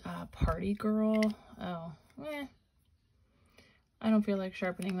is Party Girl. Oh, I don't feel like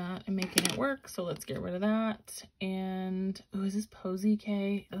sharpening that and making it work, so let's get rid of that. And, oh, is this Posy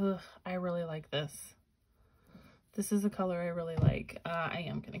K? Ugh, I really like this. This is a color I really like. I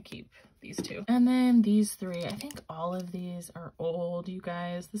am going to keep these two. And then these three, I think all of these are old, you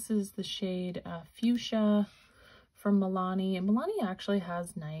guys. This is the shade Fuchsia from Milani. And Milani actually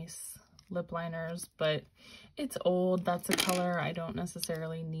has nice lip liners, but it's old. That's a color I don't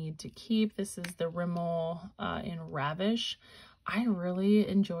necessarily need to keep. This is the Rimmel in Ravish. I really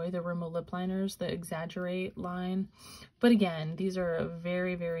enjoy the Rimmel lip liners, the Exaggerate line. But again, these are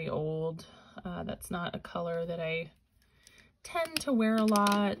very, very old. That's not a color that I tend to wear a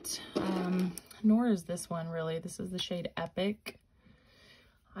lot, nor is this one really. This is the shade Epic.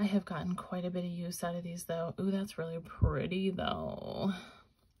 I have gotten quite a bit of use out of these though. Ooh, that's really pretty though.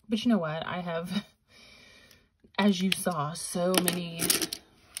 But you know what? I have, as you saw, so many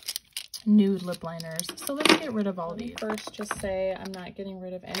nude lip liners. So let's get rid of all these. First, just say I'm not getting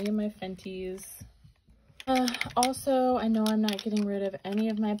rid of any of my Fenties. Also, I know I'm not getting rid of any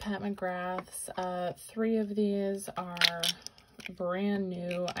of my Pat McGraths. 3 of these are brand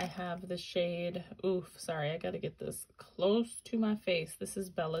new. I have the shade, oof, sorry, I gotta get this close to my face. This is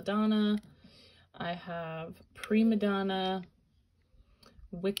Belladonna. I have Prima Donna,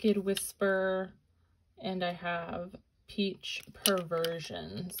 Wicked Whisper, and I have Peach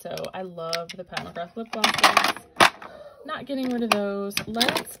Perversion. So I love the Pat McGrath lip glosses. Not getting rid of those.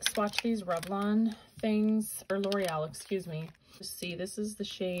 Let's swatch these Revlon things, or L'Oreal, excuse me. See, this is the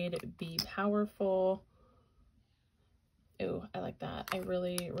shade Be Powerful. Ooh, I like that. I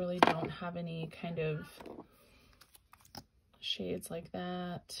really, really don't have any kind of shades like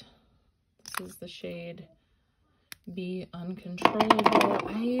that. This is the shade Be Uncontrollable.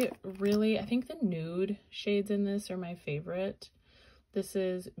 I think the nude shades in this are my favorite. This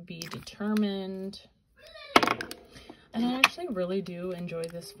is Be Determined. And I actually really do enjoy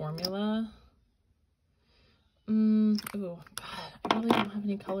this formula. Ooh, God, I really don't have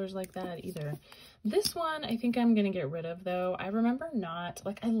any colors like that either. This one, I think I'm going to get rid of, though. I remember not,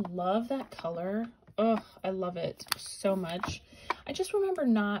 like, I love that color. Oh, I love it so much. I just remember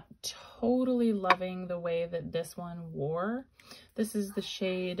not totally loving the way that this one wore. This is the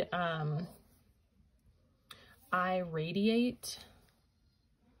shade I Radiate.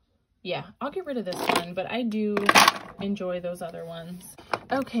 Yeah, I'll get rid of this one, but I do enjoy those other ones.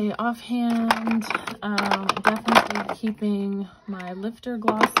 Okay, offhand, definitely keeping my lifter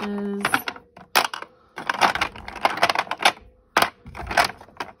glosses.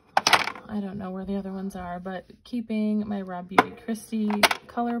 I don't know where the other ones are, but keeping my Raw Beauty Christie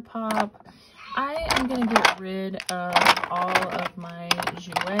ColourPop. I am going to get rid of all of my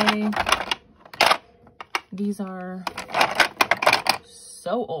Jouer. These are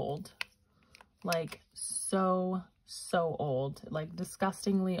so old, like so old, like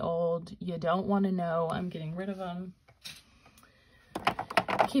disgustingly old. You don't want to know. I'm getting rid of them.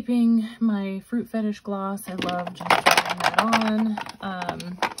 Keeping my Fruit Fetish gloss. I love just trying that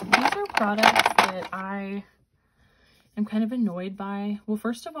on. These are products that I am kind of annoyed by. Well,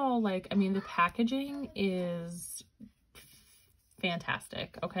 first of all, like, I mean, the packaging is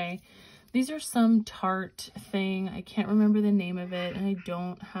fantastic, okay? These are some Tarte thing. I can't remember the name of it, and I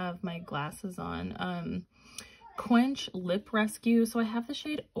don't have my glasses on. Quench Lip Rescue. So I have the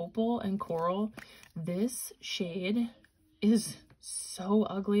shade Opal and Coral. This shade is so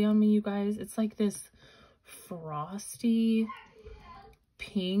ugly on me, you guys. It's like this frosty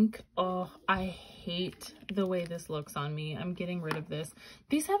pink. Oh, I hate the way this looks on me. I'm getting rid of this.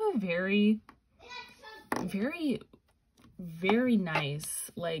 These have a very nice,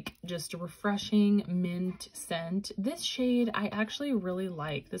 like, just a refreshing mint scent. This shade I actually really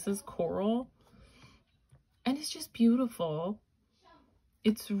like. This is Coral, and it's just beautiful.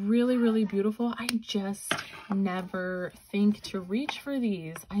 It's really, really beautiful. I just never think to reach for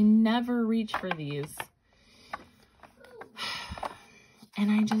these. I never reach for these. And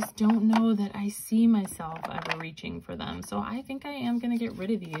I just don't know that I see myself ever reaching for them. So I think I am going to get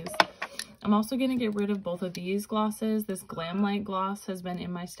rid of these. I'm also going to get rid of both of these glosses. This Glam Light gloss has been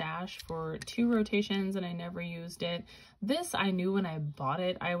in my stash for 2 rotations and I never used it. This, I knew when I bought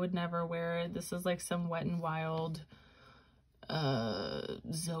it I would never wear it. This is like some Wet n Wild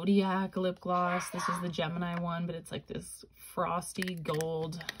Zodiac lip gloss. This is the Gemini one, but it's like this frosty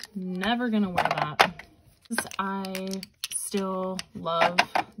gold. Never gonna wear that. I still love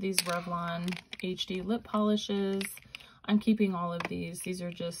these Revlon HD lip polishes. I'm keeping all of these. These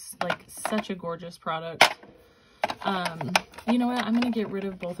are just like such a gorgeous product. You know what? I'm going to get rid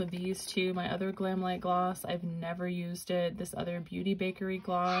of both of these too. My other Glam Light gloss, I've never used it. This other Beauty Bakery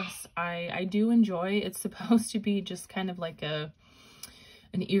gloss, I do enjoy. It's supposed to be just kind of like an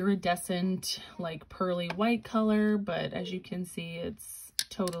iridescent, like pearly white color, but as you can see, it's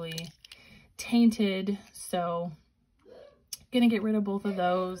totally tainted. So gonna get rid of both of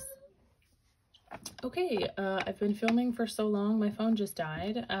those. Okay, I've been filming for so long, my phone just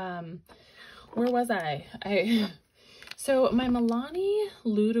died. Where was I? So my Milani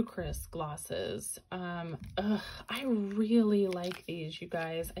Ludicrous glosses, I really like these, you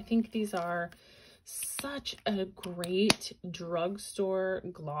guys. I think these are such a great drugstore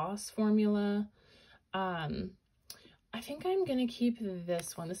gloss formula. I think I'm gonna keep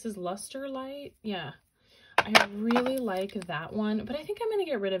this one. This is Luster Light. Yeah, I really like that one, but I think I'm gonna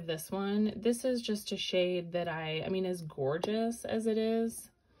get rid of this one. This is just a shade that I mean, as gorgeous as it is,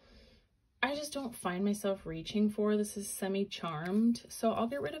 I just don't find myself reaching for. This is Semi Charmed, so I'll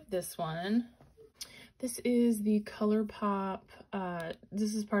get rid of this one. This is the ColourPop.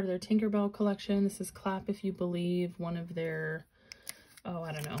 This is part of their Tinkerbell collection. This is Clap If You Believe, one of their, oh,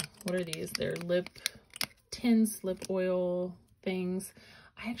 I don't know. What are these? Their lip tints, lip oil things.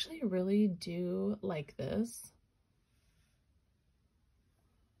 I actually really do like this.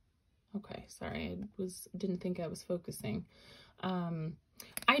 Okay, sorry, didn't think I was focusing.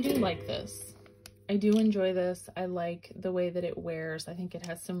 I do like this. I do enjoy this. I like the way that it wears. I think it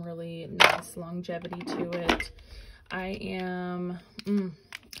has some really nice longevity to it. I'm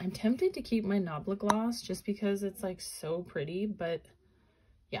tempted to keep my Nabla gloss just because it's like so pretty, but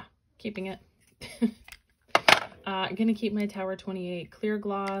yeah, keeping it. I'm gonna keep my Tower 28 clear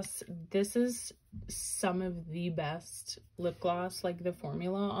gloss. This is some of the best lip gloss. Like, the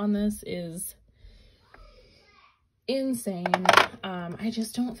formula on this is insane. I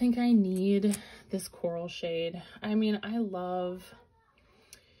just don't think I need this coral shade. I mean, I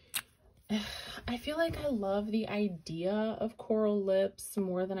feel like I love the idea of coral lips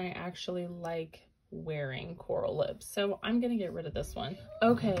more than I actually like wearing coral lips. So I'm gonna get rid of this one.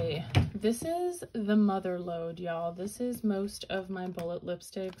 Okay, this is the mother load, y'all. This is most of my bullet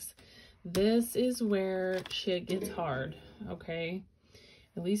lipsticks. This is where shit gets hard, okay?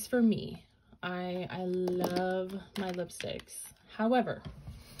 At least for me. I love my lipsticks. However,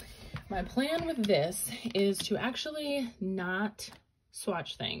 my plan with this is to actually not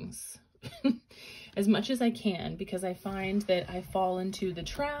swatch things as much as I can, because I find that I fall into the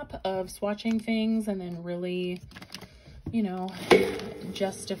trap of swatching things and then really, you know,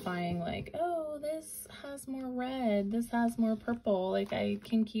 justifying like, oh, this has more red, this has more purple, like I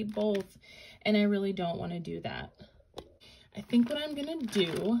can keep both, and I really don't want to do that. I think what I'm gonna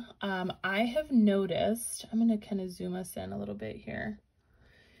do, I have noticed, I'm gonna kind of zoom us in a little bit here.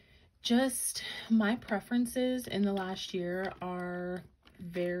 Just my preferences in the last year are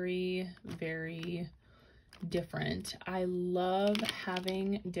very, very different. I love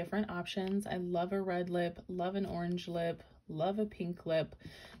having different options. I love a red lip, love an orange lip, love a pink lip,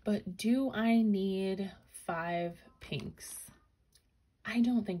 but do I need 5 pinks? I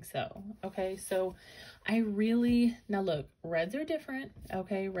don't think so. Okay, so I really, now look, reds are different.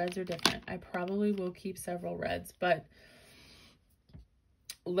 Okay, reds are different. I probably will keep several reds, but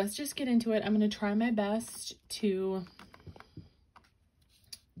let's just get into it. I'm going to try my best to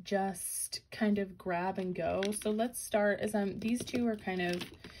just kind of grab and go. So let's start, as these two are kind of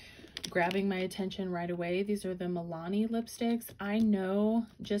grabbing my attention right away. These are the Milani lipsticks. I know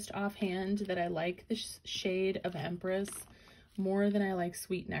just offhand that I like the shade of Empress more than I like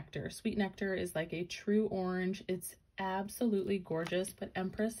Sweet Nectar. Sweet Nectar is like a true orange. It's absolutely gorgeous, but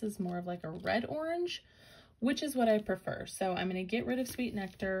Empress is more of like a red orange, which is what I prefer. So I'm going to get rid of Sweet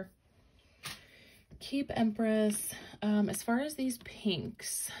Nectar, keep Empress. As far as these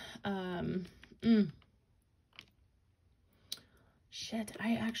pinks, shit,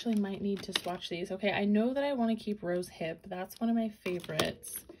 I actually might need to swatch these. Okay, I know that I want to keep Rose Hip. That's one of my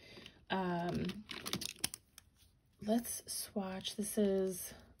favorites. Let's swatch. This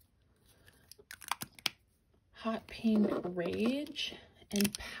is Hot Pink Rage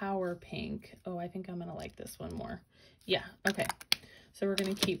and Power Pink. Oh, I think I'm gonna like this one more. Yeah, okay. So we're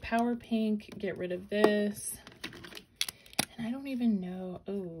gonna keep Power Pink, get rid of this. And I don't even know,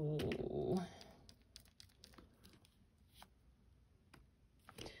 oh.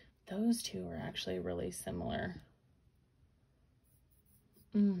 Those two are actually really similar.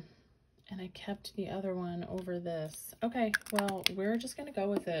 And I kept the other one over this. Okay, well, we're just gonna go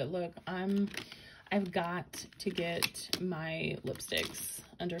with it. Look, I've got to get my lipsticks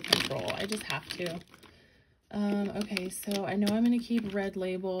under control. I just have to. Okay, so I know I'm going to keep Red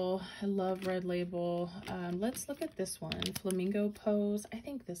Label. I love Red Label. Let's look at this one, Flamingo Pose. I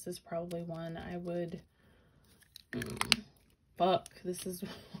think this is probably one I would, this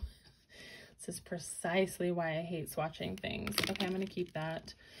is precisely why I hate swatching things. Okay, I'm going to keep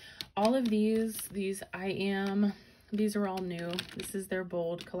that. All of these are all new. This is their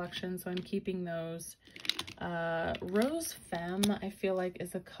bold collection, so I'm keeping those. Rose Femme, I feel like,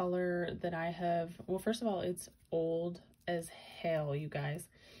 is a color that I have, well, first of all, it's old as hell, you guys,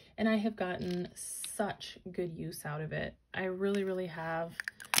 and I have gotten such good use out of it. I really, really have.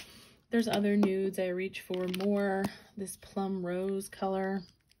 There's other nudes I reach for more. This Plum Rose color,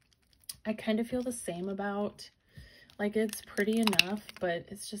 I kind of feel the same about. Like, it's pretty enough, but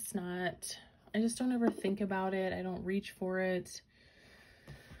it's just not, I just don't ever think about it. I don't reach for it.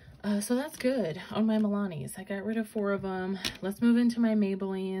 So that's good on my Milanis. I got rid of 4 of them. Let's move into my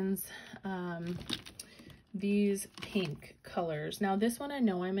Maybellines. These pink colors. Now this one I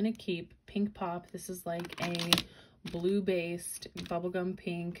know I'm going to keep. Pink Pop. This is like a blue-based bubblegum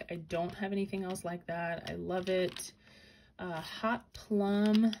pink. I don't have anything else like that. I love it. Hot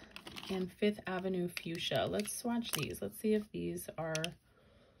Plum and Fifth Avenue Fuchsia. Let's swatch these. Let's see if these are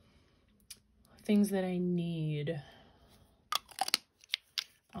things that I need.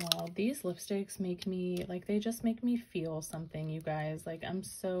 Oh, these lipsticks make me, like, they just make me feel something, you guys. Like,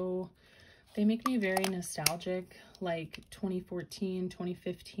 they make me very nostalgic, like 2014,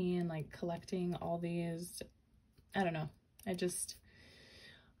 2015, like collecting all these. I don't know.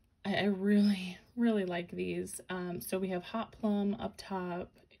 I really, really like these. So we have Hot Plum up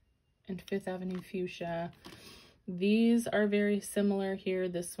top and Fifth Avenue Fuchsia. These are very similar here.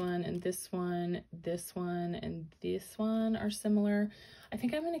 This one and this one, this one and this one are similar. I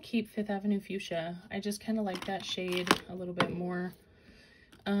think I'm going to keep Fifth Avenue Fuchsia. I just kind of like that shade a little bit more.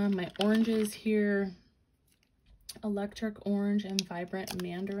 My oranges here, Electric Orange and Vibrant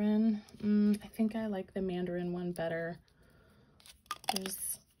Mandarin. I think I like the Mandarin one better.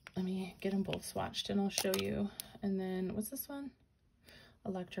 Let me get them both swatched and I'll show you. And then, what's this one?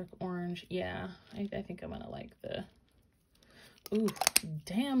 Electric Orange. Yeah, I think I'm going to like the... Ooh,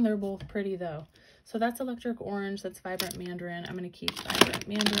 damn, they're both pretty though. So that's Electric Orange, that's Vibrant Mandarin. I'm going to keep Vibrant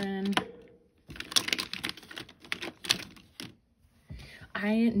Mandarin.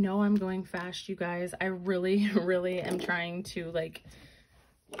 I know I'm going fast, you guys. I really, really am trying to, like,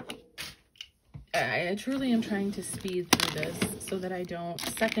 I truly am trying to speed through this so that I don't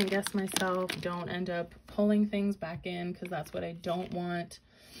second guess myself, don't end up pulling things back in, because that's what I don't want.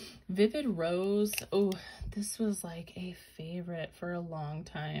 Vivid Rose. Oh, this was like a favorite for a long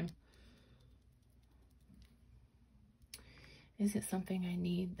time. Is it something I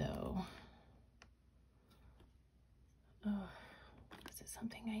need though? Oh, is it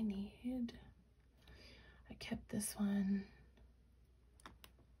something I need? I kept this one.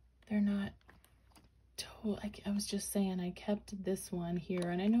 They're not I was just saying, I kept this one here,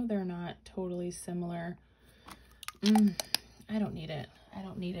 and I know they're not totally similar. I don't need it. I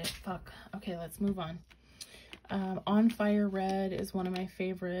don't need it. Fuck. Okay, let's move on. On Fire Red is one of my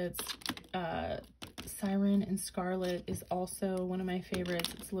favorites. Siren and Scarlet is also one of my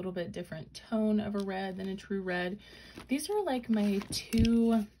favorites. It's a little bit different tone of a red than a true red. These are like my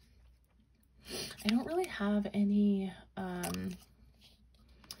two. I don't really have any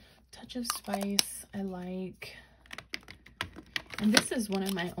Touch of Spice I like. And this is one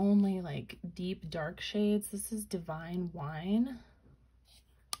of my only like deep dark shades. This is Divine Wine.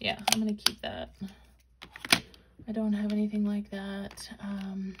 Yeah, I'm gonna keep that. I don't have anything like that.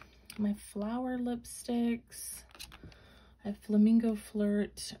 My flower lipsticks. I have Flamingo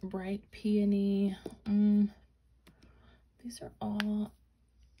Flirt, Bright Peony. These are all,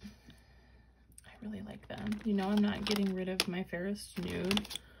 I really like them. You know, I'm not getting rid of my Fairest Nude.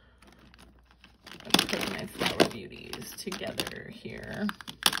 I'm putting my Flower Beauties together here.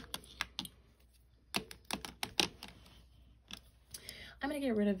 I'm going to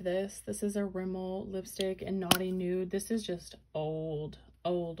get rid of this. This is a Rimmel lipstick in Naughty Nude. This is just old.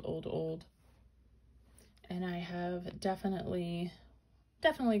 And I have definitely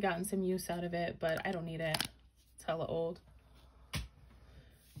gotten some use out of it, but I don't need it. It's hella old.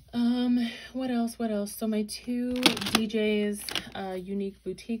 What else? So my two DJ's Unique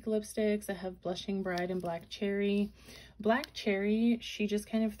Boutique lipsticks, I have Blushing Bride and Black Cherry. Black Cherry, she just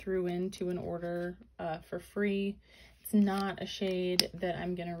kind of threw into an order for free. It's not a shade that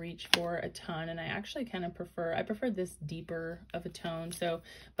I'm gonna reach for a ton, and I actually kind of prefer this deeper of a tone. So,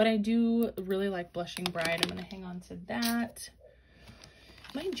 but I do really like Blushing Bride. I'm gonna hang on to that.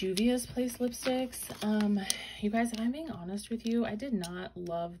 My Juvia's Place lipsticks, you guys, if I'm being honest with you, I did not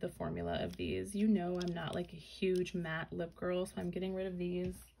love the formula of these. You know I'm not like a huge matte lip girl, so I'm getting rid of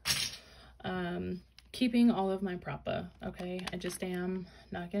these. Keeping all of my Propa, okay? I just am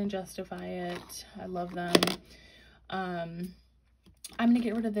not gonna justify it. I love them. I'm gonna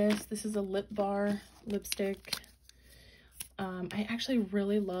get rid of this. This is a Lip Bar lipstick. I actually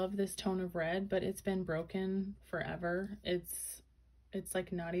really love this tone of red, but it's been broken forever. It's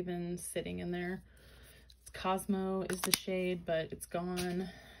like not even sitting in there. Cosmo is the shade, but it's gone.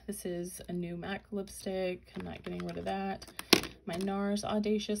 This is a new MAC lipstick. I'm not getting rid of that. My NARS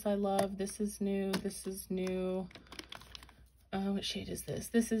Audacious I love. This is new. This is new. What shade is this?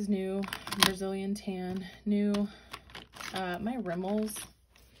 This is new. Brazilian Tan. New. My Rimmels.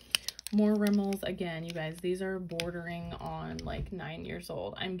 More Rimmels. Again, you guys, these are bordering on like 9 years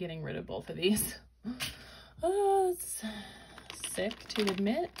old. I'm getting rid of both of these. Oh, it's sick to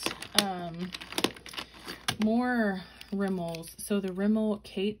admit. More Rimmels. So the Rimmel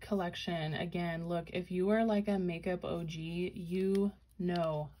Kate collection, again, look, if you are like a makeup OG, you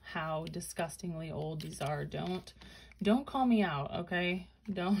know how disgustingly old these are. Don't call me out, okay?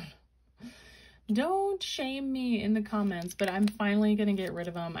 Don't shame me in the comments, but I'm finally gonna get rid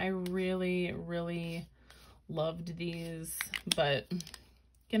of them. I really, really loved these, but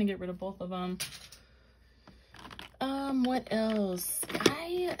gonna get rid of both of them. What else?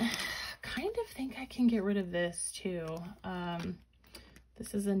 I kind of think I can get rid of this too.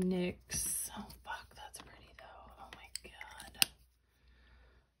 This is a NYX. Oh fuck, that's pretty though. Oh my god.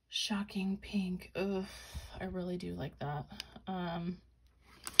 Shocking pink. Ugh, I really do like that.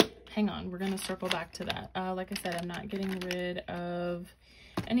 Hang on, we're gonna circle back to that. Like I said, I'm not getting rid of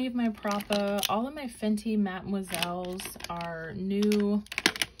any of my Propa. All of my Fenty Mademoiselles are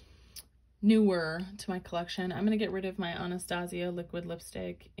newer to my collection. I'm gonna get rid of my Anastasia liquid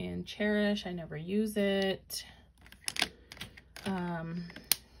lipstick in Cherish. I never use it. I'm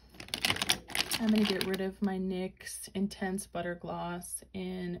gonna get rid of my NYX Intense Butter Gloss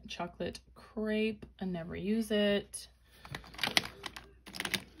in Chocolate Crepe. I never use it.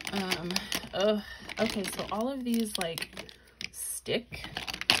 Okay, so all of these like stick.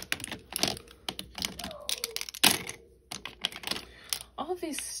 All of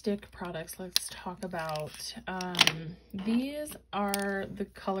these stick products, let's talk about. These are the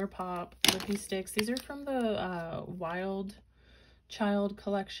ColourPop Lippy Sticks. These are from the Wild Child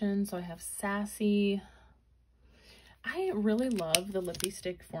collection. So I have Sassy. I really love the Lippy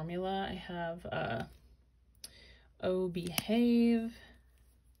Stick formula. I have Oh Behave.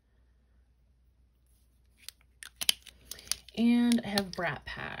 And I have Brat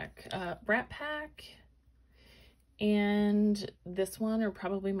Pack. Brat Pack and this one are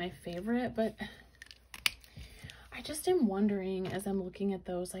probably my favorite, but I just am wondering as I'm looking at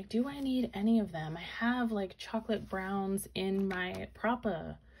those, like, do I need any of them? I have like chocolate browns in my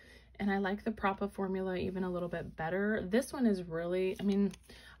Propa, and I like the Propa formula even a little bit better. This one is really, I mean,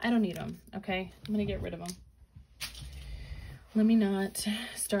 I don't need them, okay? I'm gonna get rid of them. Let me not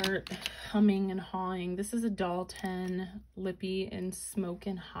start humming and hawing. This is a Doll 10 Lippy in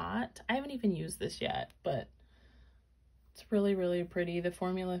Smokin' Hot. I haven't even used this yet, but it's really, really pretty. The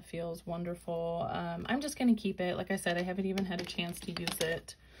formula feels wonderful. I'm just going to keep it. Like I said, I haven't even had a chance to use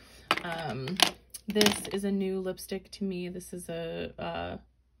it. This is a new lipstick to me. This is a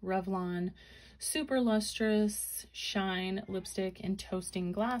Revlon Super Lustrous Shine lipstick in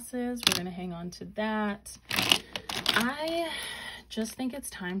Toasting Glasses. We're going to hang on to that. I just think it's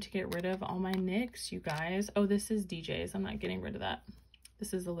time to get rid of all my NYX, you guys. Oh, this is DJ's. I'm not getting rid of that.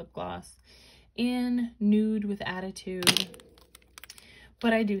 This is a lip gloss in Nude with Attitude.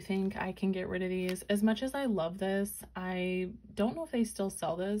 But I do think I can get rid of these. As much as I love this, I don't know if they still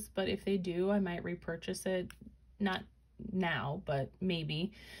sell this, but if they do, I might repurchase it. Not now, but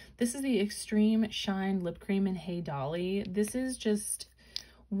maybe. This is the Extreme Shine Lip Cream in Hey Dolly. This is just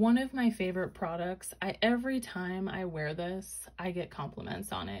one of my favorite products. Every time I wear this, I get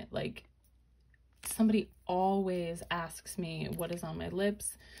compliments on it. Like, somebody always asks me what is on my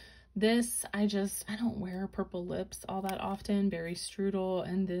lips. This, I don't wear purple lips all that often. Berry Strudel,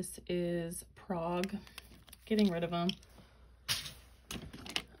 and this is Prague. Getting rid of them.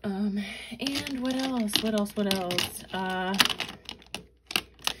 And what else?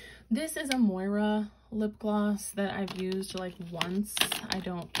 This is a Moira lip gloss that I've used like once. I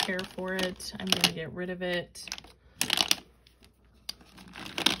don't care for it. I'm gonna get rid of it.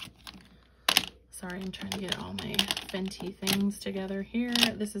 Sorry, I'm trying to get all my Fenty things together here.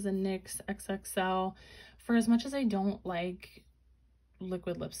 This is a NYX XXL. For as much as I don't like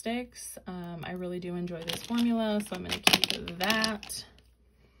liquid lipsticks, I really do enjoy this formula, so I'm gonna keep that.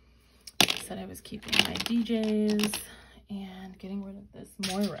 said I was keeping my DJs and getting rid of this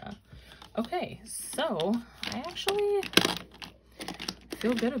Moira. Okay, so I actually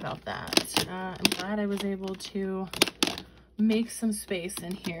feel good about that. I'm glad I was able to make some space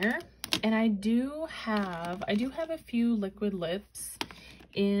in here. And I do have a few liquid lips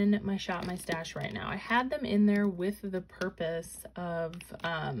in my Shop My Stash right now. I had them in there with the purpose of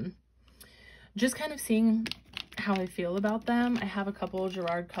just kind of seeing how I feel about them. I have a couple of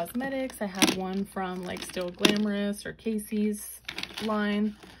Gerard Cosmetics. I have one from like Still Glamorous or Casey's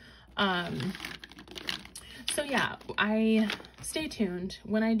line. So yeah, stay tuned.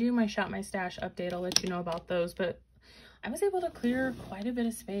 When I do my Shop My Stash update, I'll let you know about those, but I was able to clear quite a bit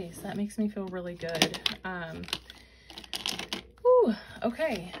of space. That makes me feel really good.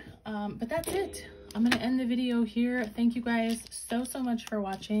 Okay, but that's it. I'm gonna end the video here. Thank you guys so much for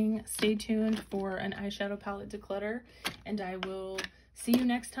watching. Stay tuned for an eyeshadow palette declutter, and I will see you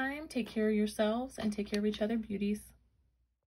next time. Take care of yourselves and take care of each other, beauties.